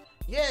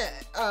 Yeah,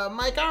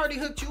 Mike, I already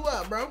hooked you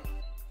up, bro.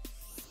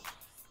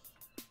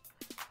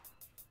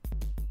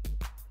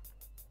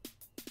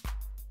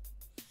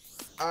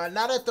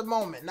 Not at the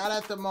moment,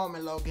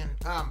 Logan.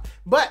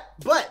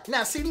 But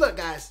now see, look,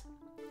 guys.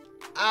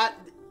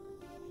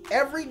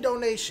 Every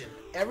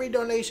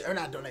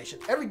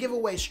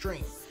giveaway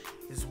stream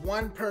is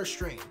one per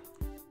stream.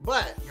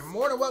 But you're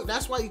more than welcome.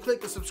 That's why you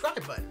click the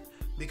subscribe button.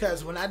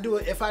 Because when I do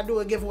it, if I do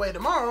a giveaway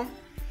tomorrow,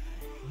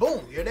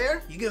 boom, you're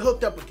there. You get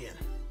hooked up again.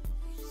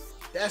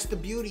 That's the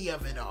beauty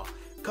of it all.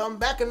 Come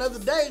back another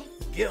day,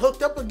 get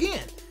hooked up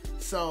again.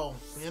 So,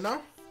 you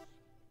know.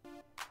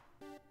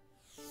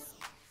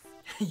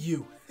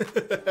 You.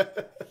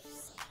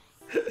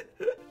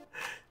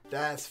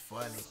 That's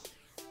funny.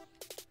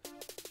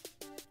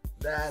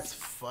 That's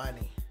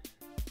funny.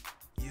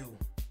 You.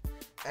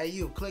 Hey,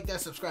 you. Click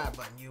that subscribe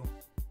button, you.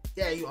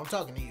 Yeah, you. I'm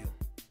talking to you.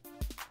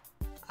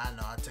 I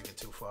know, I took it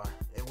too far.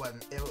 It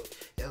wasn't. It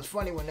was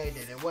funny when they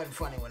did it. It wasn't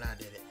funny when I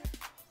did it.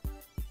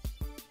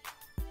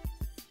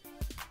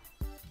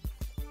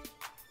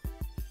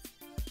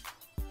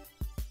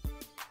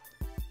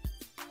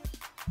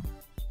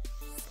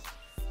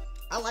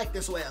 I like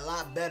this way a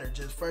lot better.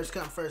 Just first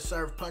come, first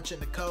serve, punch in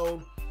the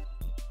code.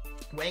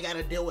 We ain't got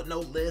to deal with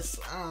no lists.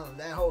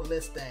 That whole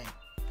list thing.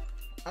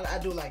 I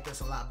do like this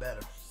a lot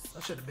better.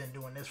 I should have been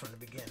doing this from the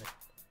beginning.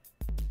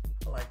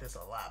 I like this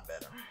a lot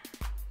better.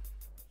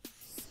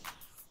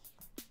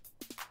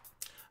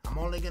 I'm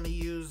only going to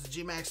use the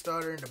G-Max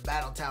starter in the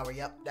battle tower.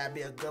 Yep, that'd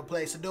be a good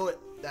place to do it.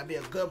 That'd be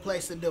a good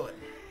place to do it.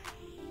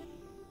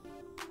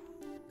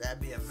 That'd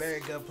be a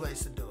very good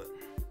place to do it.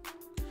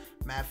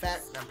 Matter of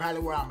fact, that's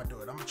probably where I'm going to do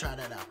it. I'm going to try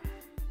that out.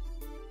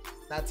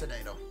 Not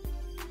today, though.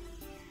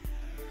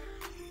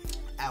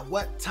 At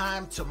what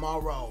time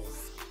tomorrow?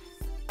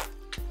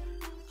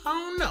 I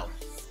don't know.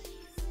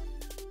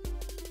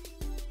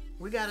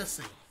 We got to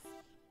see.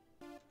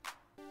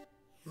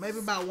 Maybe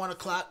about 1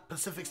 o'clock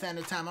Pacific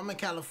Standard Time. I'm in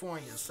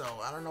California, so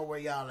I don't know where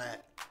y'all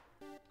at.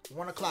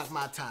 1 o'clock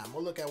my time.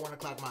 We'll look at 1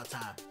 o'clock my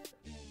time.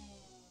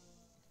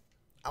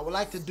 I would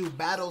like to do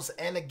battles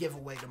and a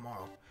giveaway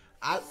tomorrow.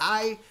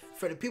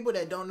 For the people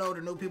that don't know,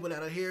 the new people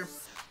that are here,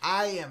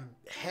 I am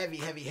heavy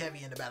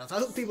in the battles. I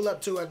hook people up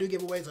too. I do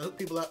giveaways. I hook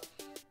people up.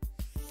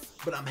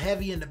 But I'm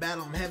heavy in the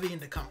battle. I'm heavy in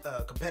the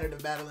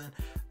competitive battling.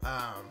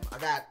 I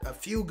got a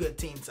few good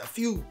teams.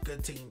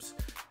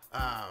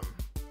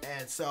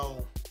 And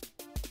so,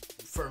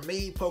 for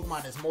me,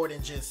 Pokemon is more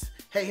than just,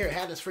 hey, here,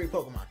 have this free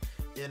Pokemon.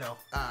 You know,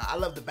 I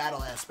love the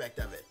battle aspect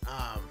of it.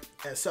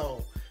 And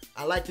so,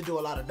 I like to do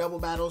a lot of double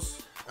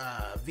battles.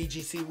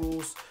 VGC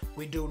rules.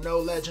 We do no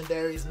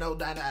legendaries, no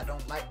I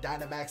don't like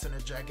Dynamaxing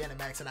or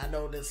Gigantamaxing. I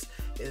know this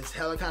is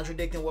hella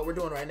contradicting what we're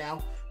doing right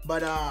now.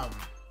 But,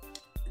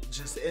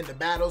 just in the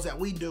battles that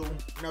we do,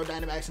 no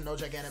Dynamaxing, no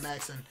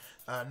Gigantamaxing,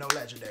 no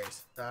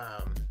legendaries,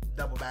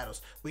 double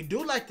battles. We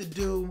do like to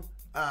do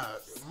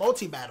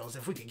multi battles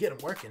if we can get them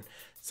working.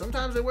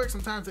 Sometimes they work,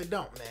 sometimes they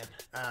don't,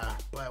 man.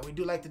 But we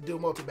do like to do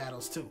multi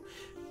battles too.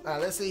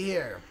 Let's see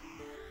here.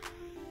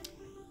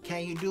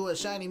 Can you do a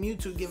shiny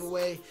Mewtwo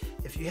giveaway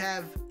if you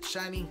have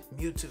shiny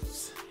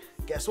Mewtwo's?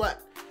 Guess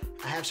what?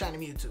 I have shiny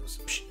Mewtwo's.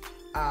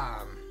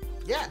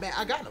 Yeah, man,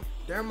 I got them.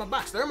 They're in my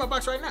box. They're in my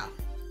box right now.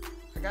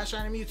 I got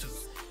shiny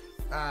Mewtwo's.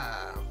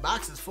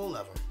 Box is full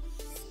of them.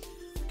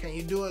 Can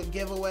you do a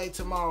giveaway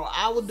tomorrow?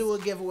 I will do a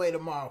giveaway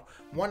tomorrow.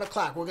 1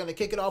 o'clock. We're going to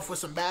kick it off with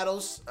some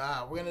battles.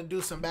 We're going to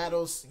do some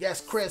battles.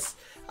 Yes, Chris.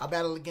 I'll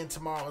battle again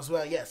tomorrow as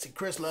well. Yes,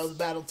 Chris loves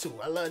battle too.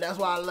 That's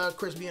why I love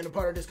Chris being a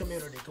part of this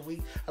community.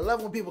 I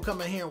love when people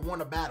come in here and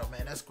want to battle,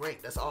 man. That's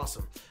great. That's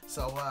awesome.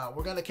 So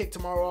we're going to kick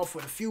tomorrow off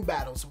with a few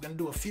battles. We're going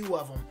to do a few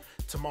of them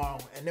tomorrow,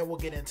 and then we'll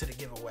get into the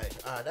giveaway.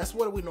 That's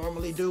what we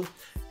normally do.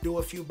 Do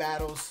a few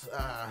battles,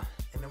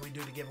 and then we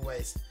do the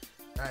giveaways.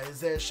 Is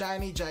there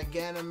shiny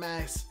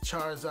Gigantamax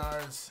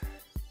Charizards?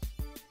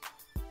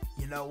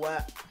 You know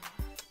what?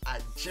 I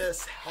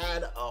just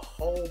had a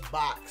whole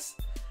box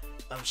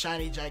of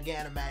shiny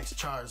Gigantamax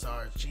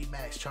Charizards,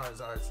 G-Max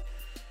Charizards.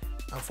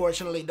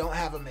 Unfortunately, don't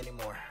have them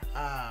anymore.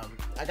 I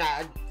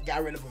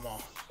got rid of them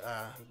all.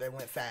 They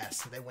went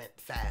fast. They went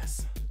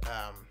fast.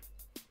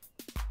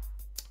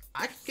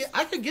 I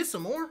could get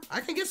some more.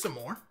 I could get some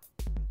more.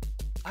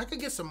 I could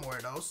get some more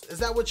of those. Is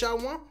that what y'all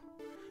want?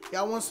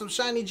 Y'all want some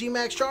shiny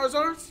G-Max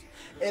Charizards?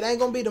 It ain't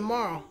gonna be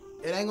tomorrow.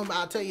 It ain't gonna.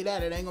 I'll tell you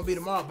that. It ain't gonna be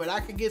tomorrow. But I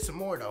could get some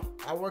more though.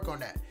 I'll work on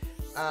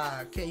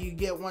that. Can you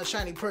get one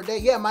shiny per day?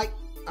 Yeah, Mike.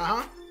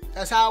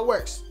 That's how it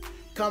works.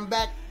 Come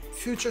back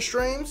future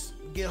streams.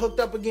 Get hooked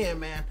up again,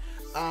 man.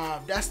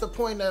 That's the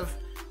point of,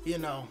 you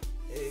know,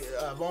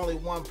 of only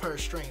one per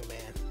stream,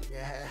 man.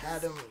 Yeah,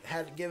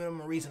 had to give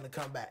them a reason to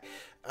come back.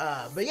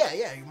 But yeah,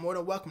 you're more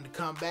than welcome to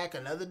come back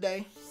another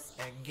day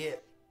and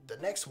get the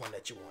next one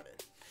that you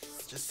wanted.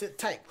 Just sit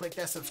tight, click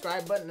that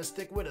subscribe button and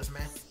stick with us,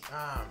 man.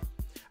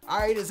 All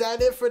right, is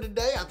that it for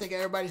today? I think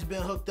everybody's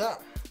been hooked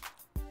up.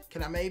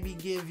 Can I maybe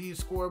give you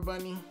Score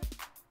Bunny?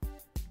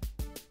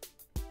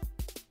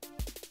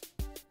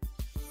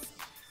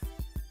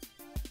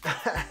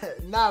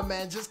 Nah,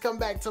 man, just come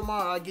back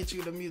tomorrow. I'll get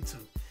you the Mewtwo.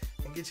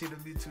 I'll get you the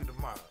Mewtwo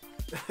tomorrow.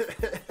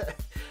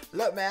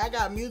 Look, man, I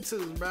got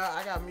Mewtwo's, bro.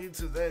 I got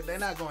Mewtwo's. They're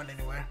not going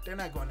anywhere. They're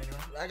not going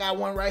anywhere. I got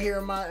one right here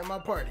in my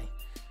party.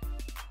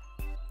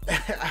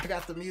 I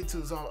got the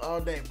Mewtwo's all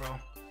day, bro.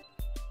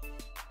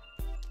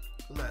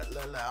 Look,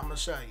 I'm gonna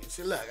show you.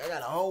 See, look, I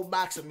got a whole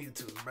box of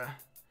Mewtwo's, bro.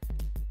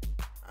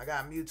 I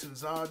got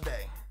Mewtwo's all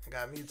day.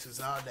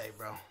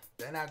 Bro.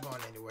 They're not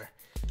going anywhere.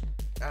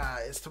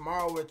 It's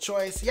tomorrow with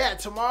choice. Yeah,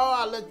 tomorrow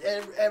I'll let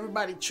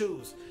everybody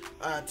choose.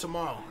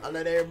 Tomorrow I'll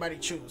let everybody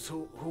choose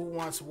who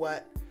wants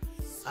what.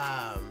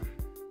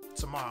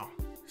 Tomorrow.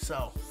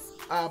 So,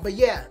 but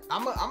yeah,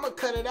 I'm gonna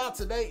cut it out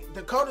today.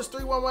 The code is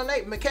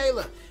 3118.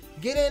 Michaela,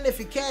 get in if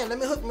you can. Let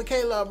me hook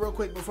Michaela up real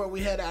quick before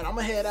we head out. I'm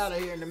gonna head out of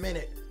here in a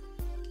minute.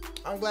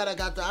 I'm glad I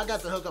got to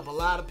hook up a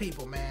lot of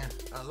people, man.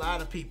 A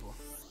lot of people.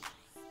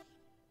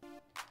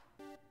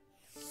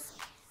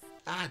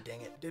 Ah,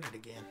 dang it. Did it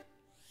again.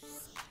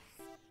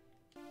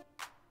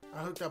 I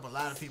hooked up a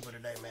lot of people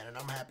today, man, and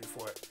I'm happy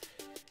for it.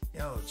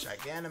 Yo,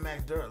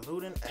 Gigantamax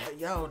Duraludin.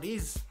 Yo,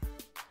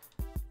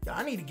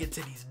 I need to get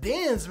to these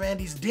dens, man.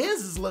 These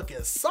dens is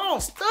looking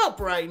sauced up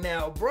right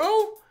now,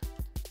 bro.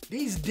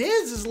 These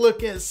dens is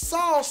looking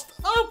sauced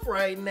up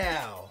right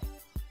now.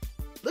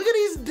 Look at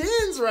these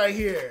dens right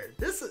here.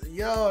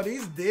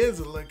 These dens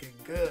are looking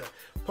good.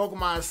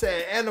 Pokemon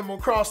said Animal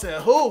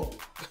Crossing who?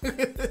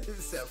 It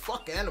said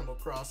fuck Animal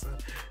Crossing.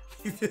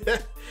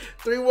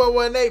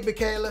 3118,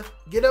 Michaela.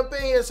 Get up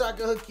in here so I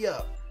can hook you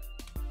up.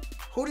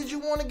 Who did you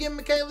want again,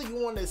 Michaela?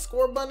 You want the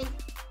Score Bunny?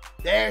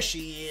 There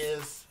she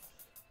is.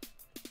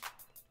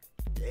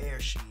 There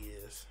she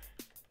is.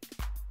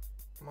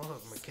 I'm gonna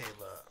hook Michaela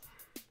up.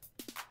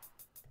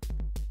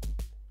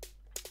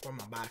 Where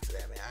my box is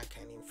at, man? I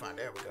can't even find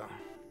it. There we go.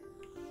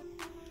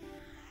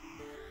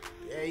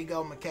 There you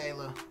go,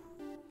 Michaela.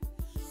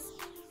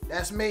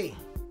 That's me.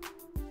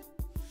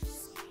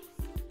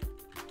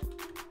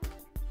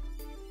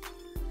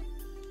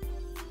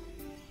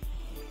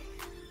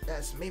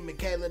 That's me,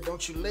 Michaela.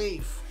 Don't you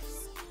leave.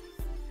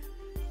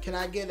 Can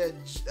I get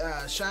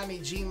a shiny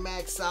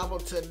G-Max Sabo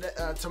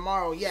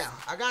tomorrow? Yeah,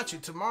 I got you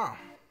tomorrow.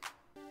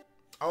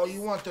 Oh,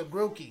 you want the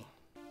Grookey?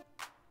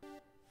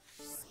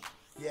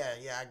 Yeah,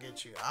 I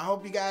get you. I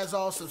hope you guys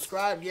all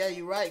subscribe. Yeah,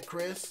 you're right,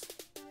 Chris.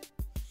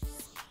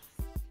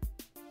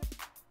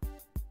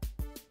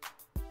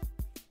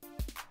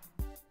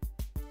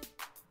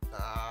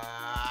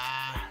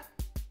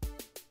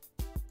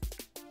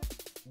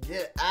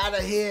 Get out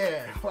of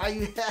here. Why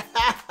you?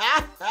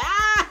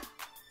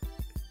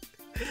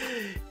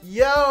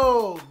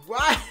 Yo,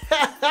 why?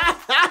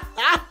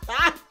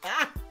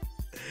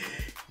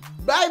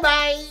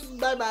 Bye-bye.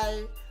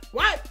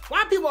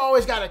 Why people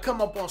always gotta come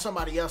up on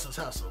somebody else's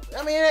hustle?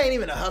 I mean, it ain't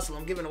even a hustle.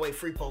 I'm giving away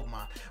free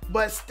Pokemon.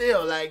 But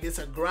still, like, it's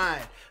a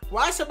grind.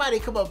 Why somebody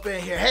come up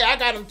in here? Hey, I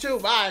got him too.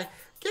 Bye.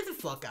 Get the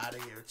fuck out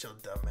of here with your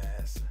dumb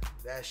ass.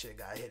 That shit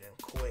got hidden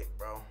quick,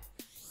 bro.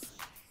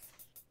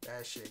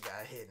 That shit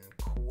got hidden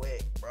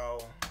quick,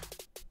 bro.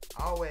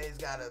 Always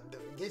gotta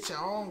get your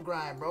own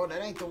grind, bro.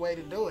 That ain't the way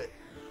to do it.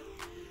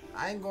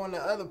 I ain't going to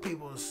other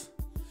people's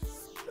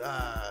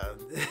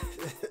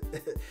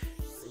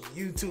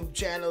YouTube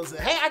channels.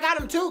 Hey, I got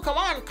him too. Come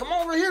on, come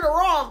over here to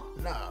Raw.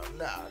 No,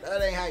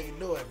 that ain't how you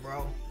do it,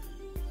 bro.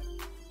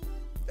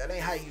 That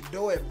ain't how you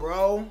do it,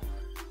 bro.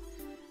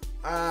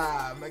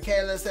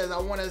 Michaela says, I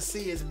want to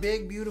see his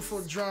big,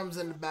 beautiful drums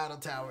in the battle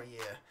tower.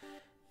 Yeah,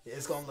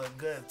 it's gonna look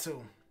good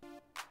too.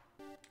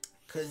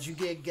 Cause you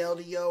get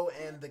Keldeo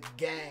and the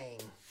gang.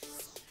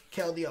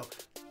 Keldeo.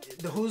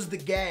 Who's the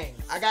gang?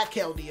 I got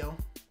Keldeo.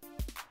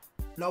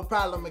 No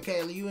problem,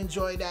 Michaela. You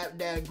enjoy that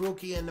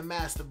Grookey and the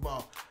Master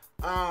Ball.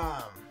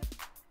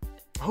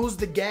 Who's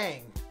the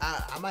gang?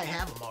 I might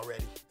have them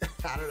already.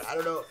 I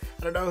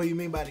don't know who you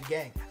mean by the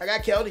gang. I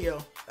got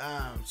Keldeo.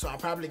 So I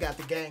probably got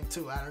the gang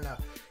too. I don't know.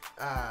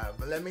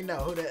 But let me know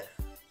who that.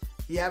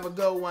 You have a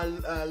good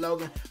one,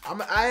 Logan.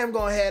 I am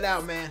gonna head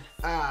out, man.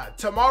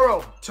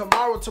 Tomorrow,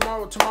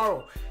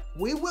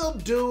 we will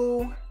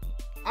do.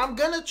 I'm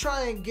gonna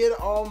try and get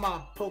all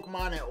my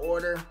Pokemon in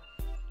order.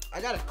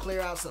 I gotta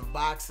clear out some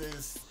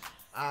boxes.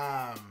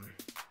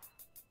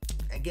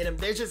 and get them.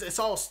 It's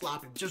all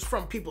sloppy. Just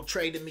from people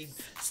trading me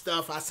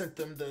stuff. I sent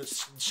them the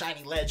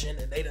shiny legend,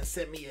 and they done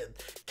sent me a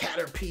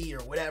Caterpie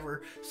or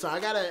whatever. So I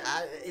gotta,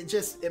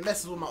 it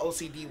messes with my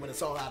OCD when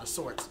it's all out of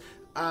sorts.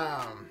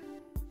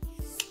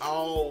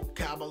 Oh,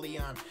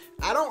 Galarian.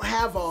 I don't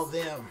have all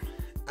them.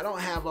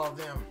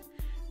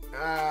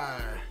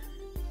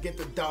 Get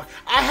the dog.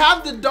 I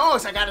have the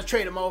dogs. I gotta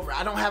trade them over.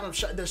 I don't have them.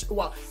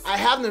 Well, I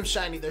have them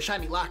shiny. They're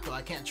shiny locked though.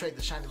 I can't trade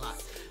the shiny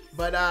lock.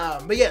 But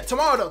yeah,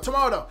 tomorrow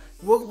though,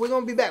 we're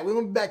gonna be back. We're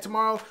gonna be back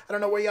tomorrow. I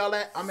don't know where y'all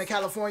at. I'm in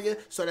California,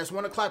 so that's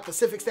 1 o'clock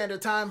Pacific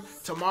Standard Time.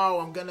 Tomorrow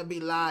I'm gonna be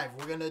live.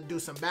 We're gonna do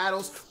some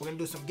battles. We're gonna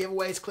do some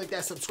giveaways. Click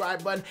that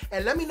subscribe button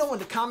and let me know in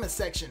the comment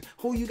section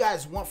who you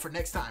guys want for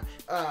next time.